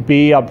to just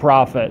be a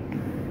prophet?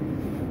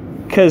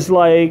 Because,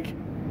 like,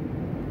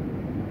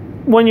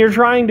 when you're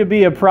trying to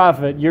be a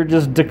prophet, you're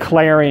just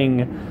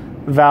declaring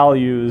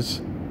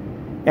values.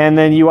 And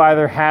then you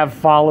either have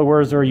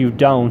followers or you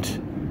don't.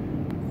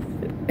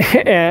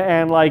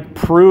 and like,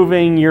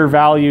 proving your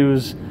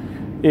values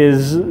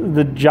is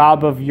the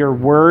job of your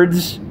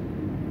words.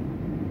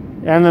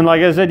 And then,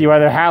 like I said, you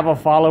either have a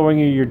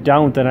following or you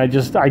don't. And I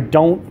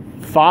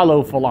don't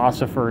follow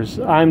philosophers.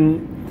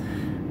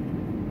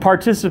 I'm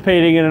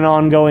participating in an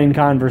ongoing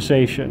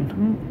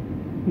conversation.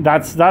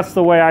 That's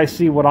the way I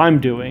see what I'm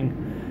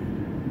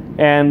doing.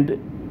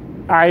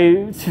 And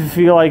I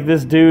feel like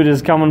this dude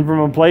is coming from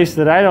a place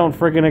that I don't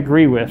freaking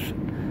agree with.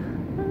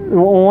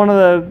 One of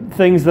the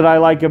things that I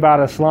like about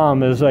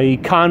Islam is a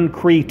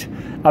concrete,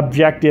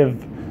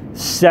 objective,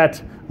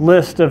 set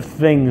list of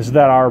things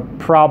that are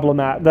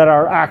that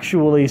are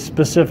actually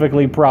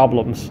specifically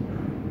problems.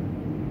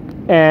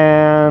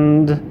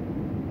 And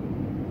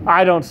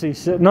I don't see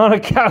sitting on a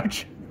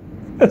couch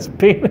as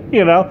being,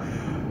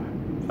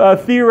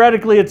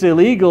 theoretically it's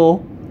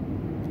illegal.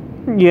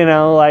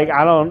 Like,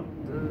 I don't,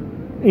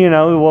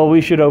 well,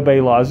 we should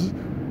obey laws.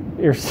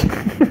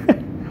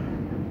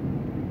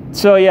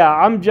 So yeah,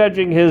 I'm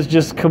judging his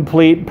just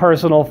complete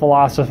personal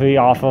philosophy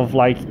off of,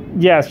 like,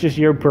 yeah, it's just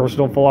your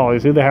personal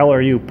philosophy. Who the hell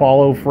are you,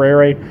 Paulo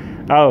Freire?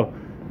 Oh,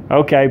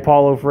 Okay,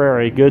 Paulo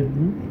Freire.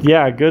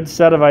 Good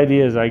set of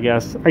ideas, I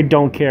guess. I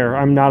don't care.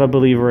 I'm not a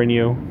believer in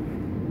you.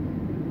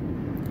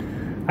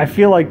 I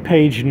feel like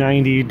page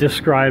 90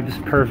 describes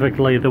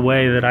perfectly the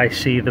way that I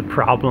see the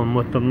problem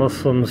with the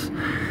Muslims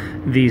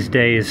these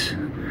days,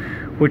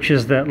 which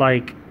is that,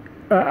 like,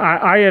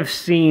 I have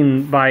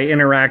seen by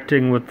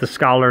interacting with the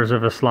scholars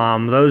of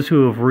Islam, those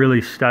who have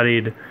really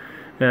studied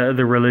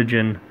the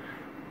religion,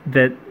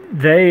 that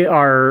they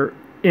are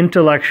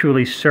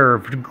intellectually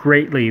served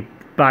greatly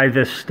by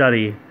this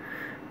study.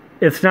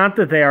 It's not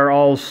that they are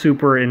all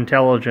super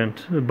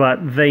intelligent,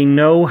 but they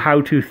know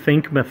how to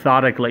think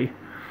methodically.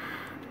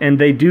 And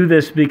they do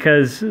this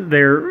because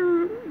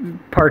they're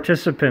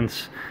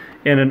participants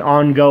in an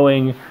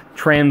ongoing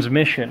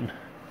transmission.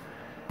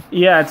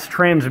 Yeah, it's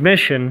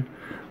transmission,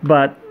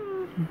 but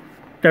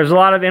there's a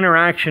lot of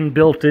interaction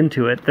built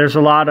into it. There's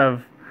a lot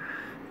of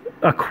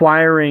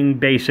acquiring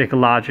basic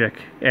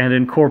logic and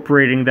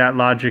incorporating that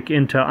logic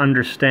into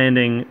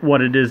understanding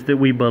what it is that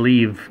we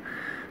believe.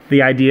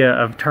 The idea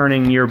of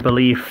turning your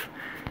belief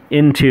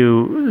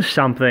into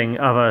something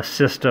of a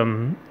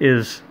system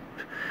is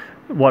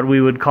what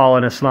we would call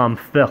in Islam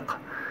fiqh.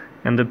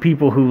 And the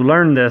people who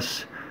learn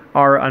this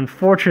are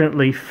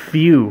unfortunately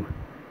few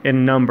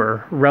in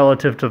number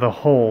relative to the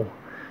whole.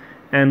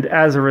 And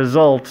as a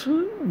result,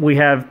 we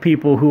have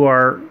people who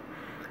are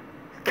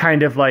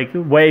kind of like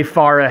way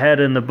far ahead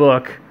in the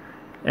book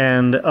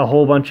and a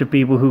whole bunch of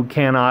people who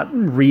cannot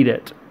read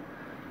it.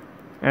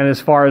 And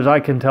as far as I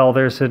can tell,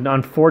 there's an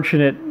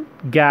unfortunate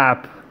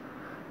gap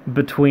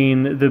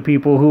between the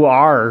people who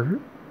are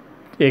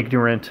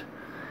ignorant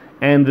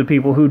and the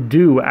people who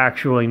do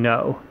actually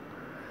know.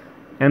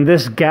 And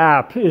this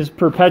gap is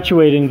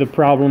perpetuating the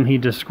problem he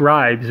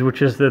describes,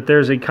 which is that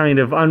there's a kind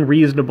of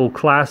unreasonable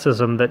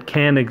classism that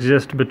can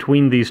exist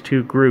between these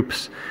two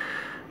groups,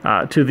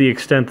 to the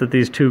extent that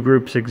these two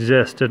groups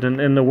exist. And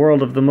in the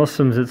world of the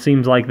Muslims, it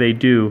seems like they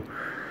do.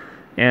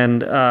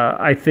 And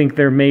I think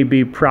there may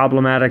be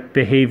problematic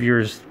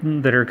behaviors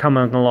that are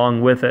coming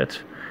along with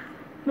it.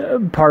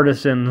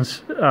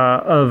 Partisans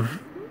of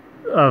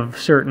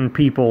certain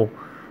people,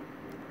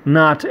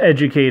 not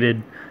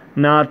educated,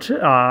 not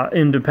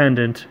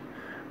independent,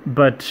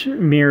 but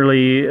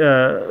merely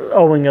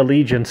owing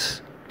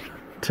allegiance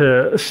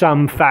to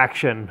some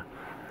faction,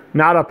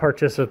 not a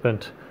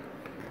participant.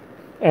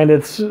 And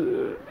it's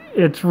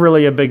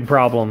really a big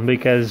problem,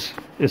 because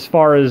as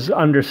far as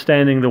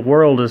understanding the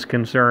world is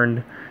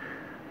concerned,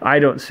 I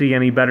don't see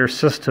any better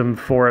system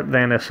for it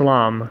than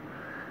Islam.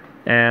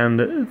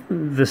 And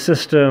the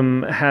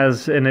system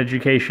has an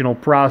educational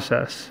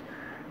process,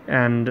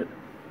 and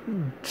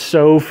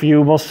so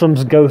few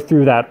Muslims go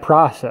through that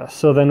process.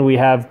 So then we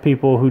have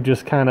people who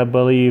just kind of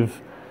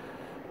believe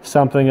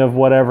something of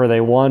whatever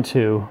they want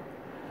to,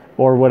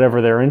 or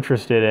whatever they're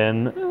interested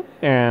in,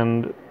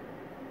 and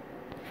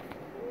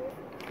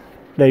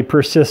they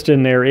persist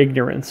in their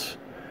ignorance.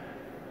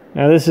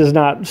 Now, this is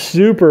not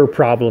super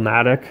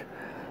problematic,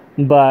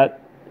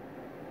 but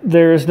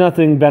there's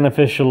nothing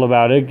beneficial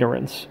about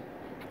ignorance.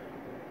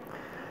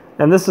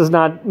 And this is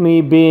not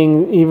me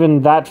being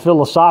even that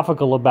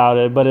philosophical about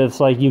it, but it's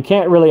like you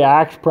can't really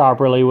act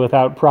properly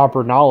without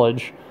proper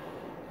knowledge.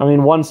 I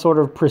mean, one sort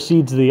of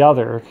precedes the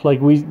other. Like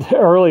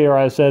earlier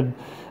I said,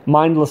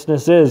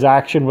 mindlessness is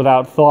action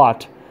without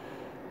thought.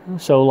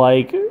 So,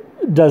 like,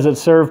 does it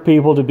serve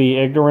people to be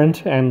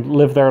ignorant and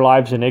live their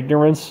lives in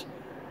ignorance?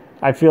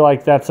 I feel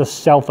like that's a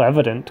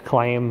self-evident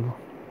claim.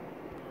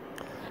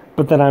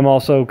 But then I'm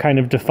also kind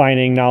of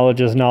defining knowledge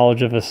as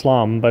knowledge of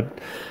Islam. But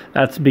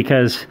that's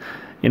because,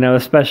 you know,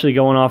 especially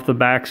going off the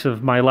backs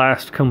of my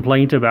last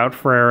complaint about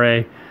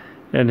Freire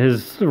and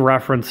his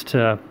reference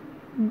to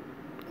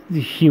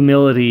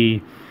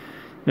humility,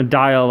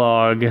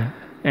 dialogue,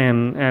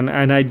 and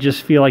I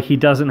just feel like he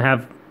doesn't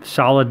have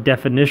solid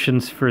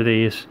definitions for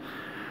these.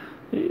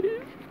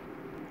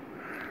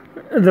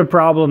 The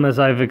problem, as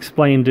I've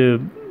explained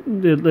to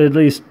at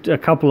least a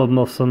couple of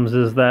Muslims,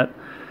 is that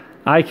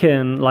I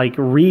can, like,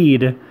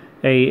 read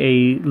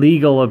a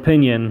legal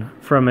opinion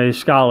from a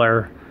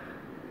scholar,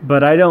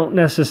 but I don't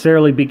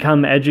necessarily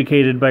become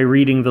educated by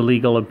reading the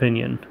legal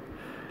opinion.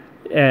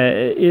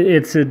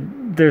 There's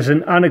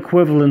an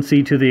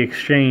unequivalency to the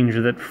exchange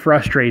that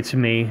frustrates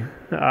me,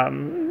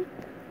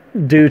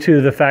 due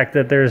to the fact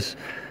that there's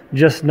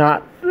just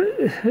not,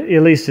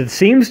 at least it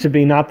seems to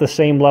be, not the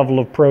same level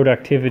of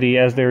productivity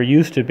as there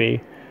used to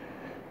be.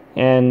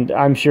 And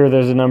I'm sure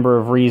there's a number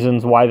of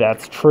reasons why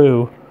that's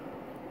true.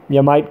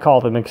 You might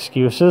call them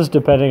excuses,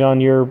 depending on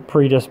your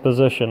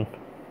predisposition.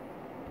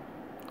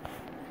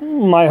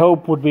 My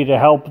hope would be to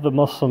help the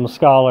Muslim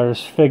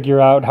scholars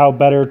figure out how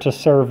better to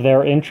serve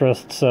their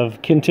interests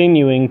of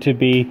continuing to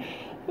be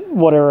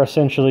what are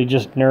essentially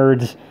just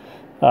nerds.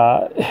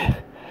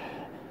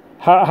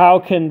 How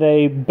can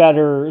they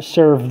better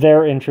serve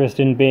their interest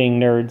in being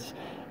nerds,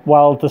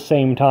 while at the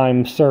same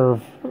time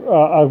serve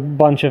a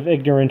bunch of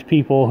ignorant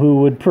people who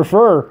would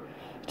prefer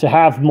to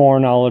have more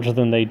knowledge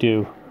than they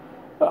do?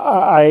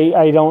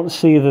 I don't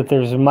see that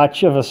there's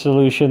much of a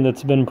solution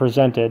that's been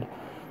presented.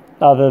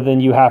 other than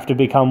you have to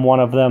become one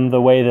of them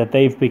the way that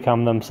they've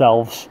become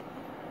themselves,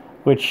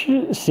 which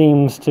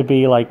seems to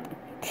be like,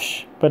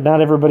 but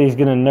not everybody's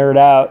going to nerd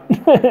out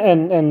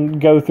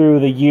and go through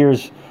the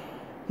years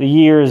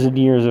and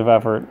years of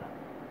effort.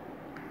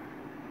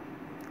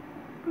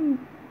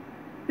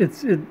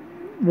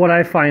 What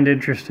I find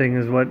interesting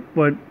is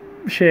what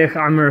Sheikh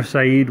Amr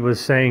Said was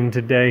saying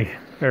today,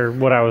 or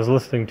what I was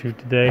listening to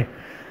today.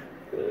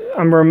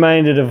 I'm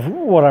reminded of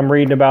what I'm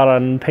reading about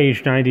on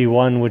page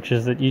 91, which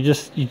is that you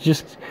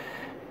just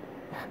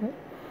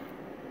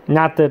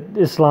not that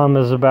Islam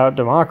is about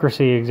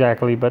democracy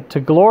exactly, but to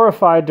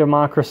glorify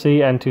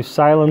democracy and to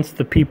silence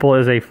the people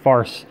is a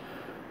farce.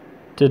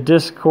 To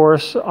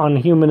discourse on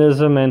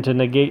humanism and to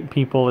negate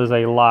people is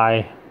a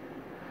lie.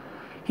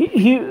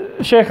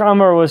 Sheikh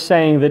Amr was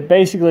saying that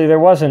basically there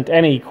wasn't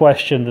any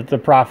question that the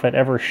Prophet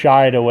ever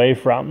shied away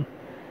from.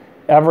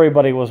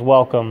 Everybody was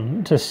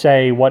welcome to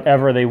say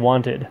whatever they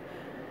wanted,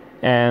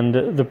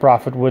 and the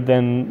Prophet would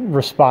then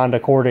respond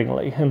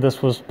accordingly. And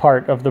this was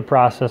part of the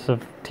process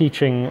of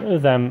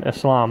teaching them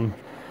Islam.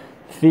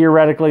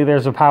 Theoretically,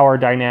 there's a power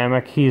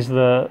dynamic. He's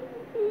the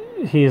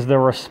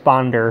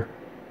responder.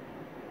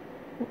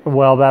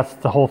 Well, that's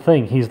the whole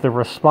thing. He's the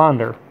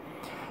responder.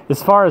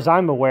 As far as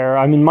I'm aware,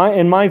 I mean,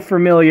 in my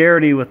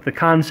familiarity with the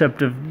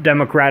concept of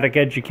democratic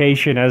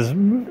education as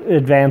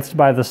advanced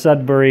by the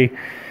Sudbury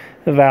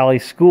Valley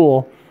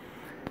School,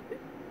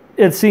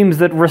 it seems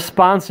that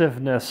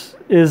responsiveness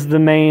is the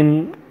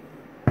main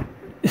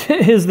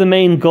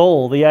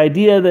goal. The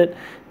idea that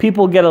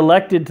people get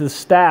elected to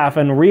staff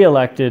and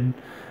re-elected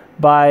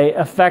by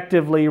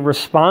effectively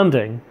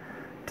responding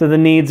to the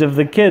needs of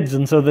the kids,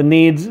 and so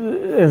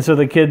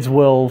the kids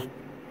will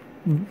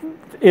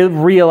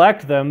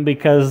re-elect them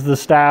because the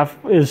staff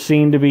is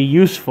seen to be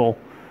useful.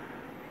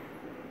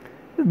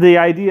 The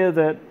idea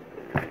that,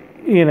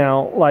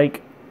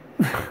 like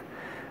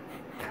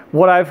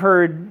what I've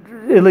heard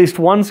at least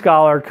one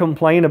scholar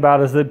complain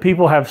about is that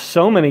people have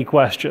so many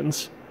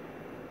questions.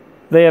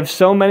 They have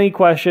so many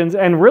questions,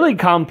 and really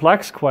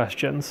complex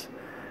questions.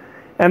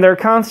 And they're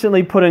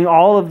constantly putting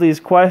all of these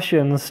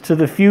questions to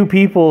the few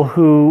people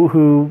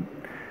who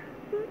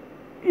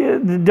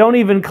don't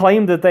even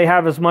claim that they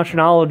have as much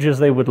knowledge as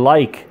they would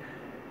like.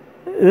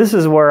 This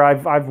is where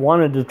I've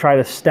wanted to try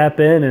to step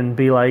in and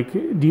be like,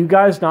 do you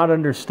guys not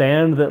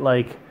understand that,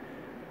 like,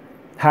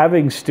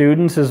 having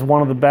students is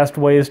one of the best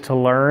ways to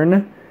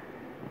learn?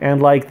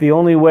 And, like, the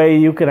only way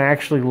you can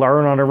actually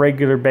learn on a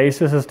regular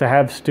basis is to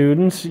have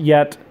students,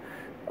 yet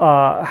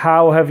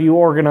how have you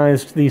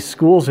organized these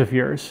schools of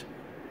yours?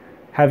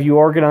 Have you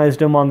organized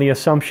them on the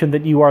assumption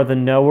that you are the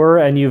knower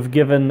and you've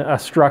given a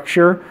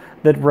structure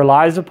that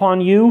relies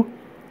upon you?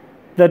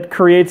 That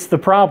creates the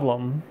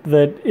problem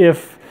that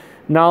if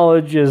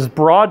knowledge is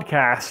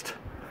broadcast,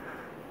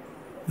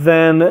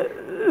 then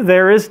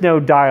there is no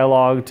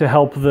dialogue to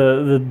help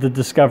the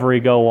discovery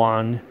go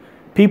on.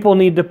 People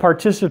need to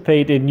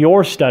participate in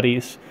your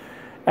studies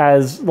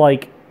as,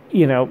 like,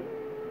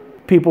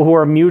 people who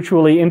are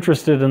mutually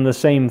interested in the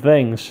same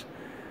things.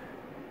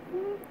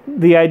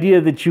 The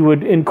idea that you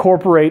would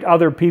incorporate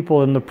other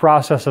people in the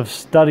process of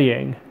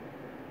studying,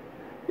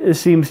 it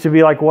seems to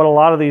be like what a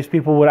lot of these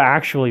people would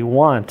actually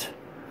want.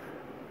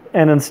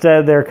 And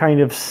instead they're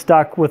kind of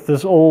stuck with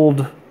this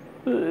old,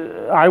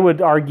 I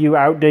would argue,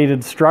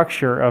 outdated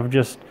structure of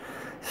just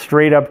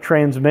straight up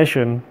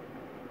transmission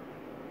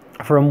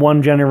from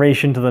one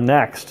generation to the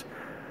next.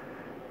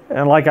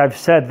 And like I've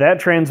said, that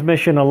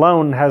transmission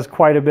alone has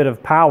quite a bit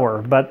of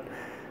power, but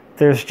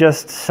there's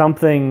just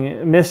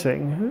something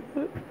missing.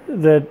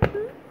 That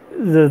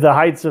the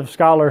heights of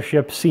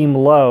scholarship seem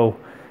low,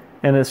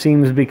 and it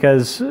seems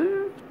because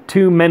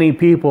too many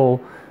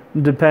people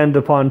depend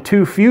upon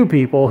too few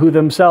people who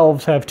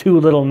themselves have too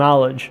little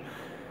knowledge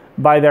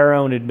by their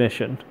own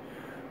admission.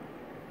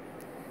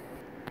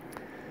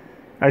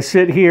 I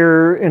sit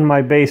here in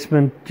my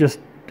basement just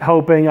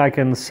hoping I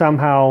can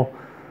somehow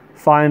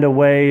find a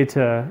way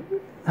to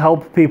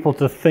help people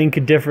to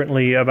think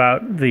differently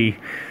about the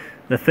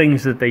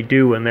things that they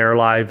do in their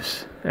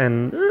lives.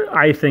 And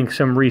I think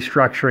some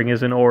restructuring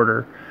is in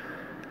order.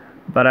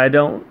 But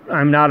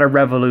I'm not a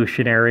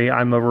revolutionary,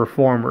 I'm a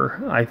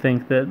reformer. I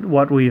think that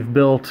what we've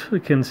built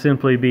can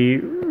simply be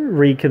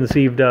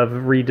reconceived of,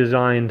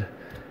 redesigned,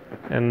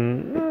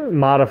 and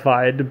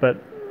modified, but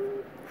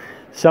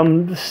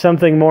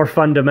something more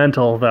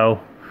fundamental, though.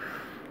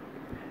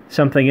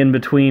 Something in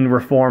between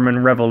reform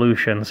and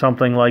revolution,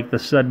 something like the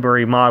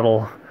Sudbury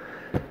model.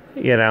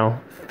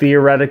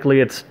 Theoretically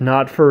it's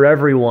not for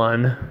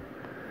everyone,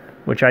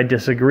 which I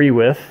disagree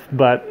with,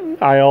 but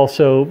I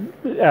also,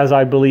 as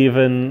I believe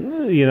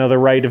in, the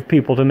right of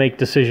people to make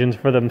decisions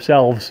for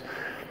themselves,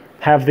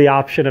 have the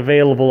option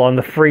available on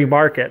the free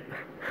market.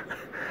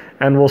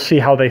 And we'll see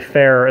how they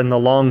fare in the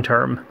long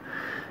term.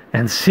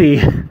 And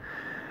see,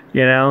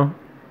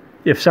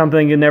 if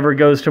something never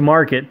goes to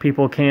market,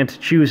 people can't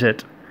choose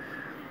it.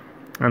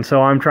 And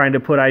so I'm trying to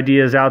put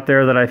ideas out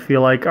there that I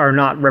feel like are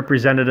not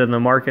represented in the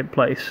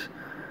marketplace,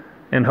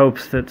 in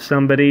hopes that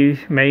somebody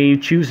may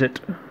choose it.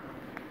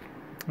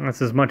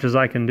 That's as much as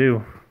I can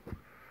do.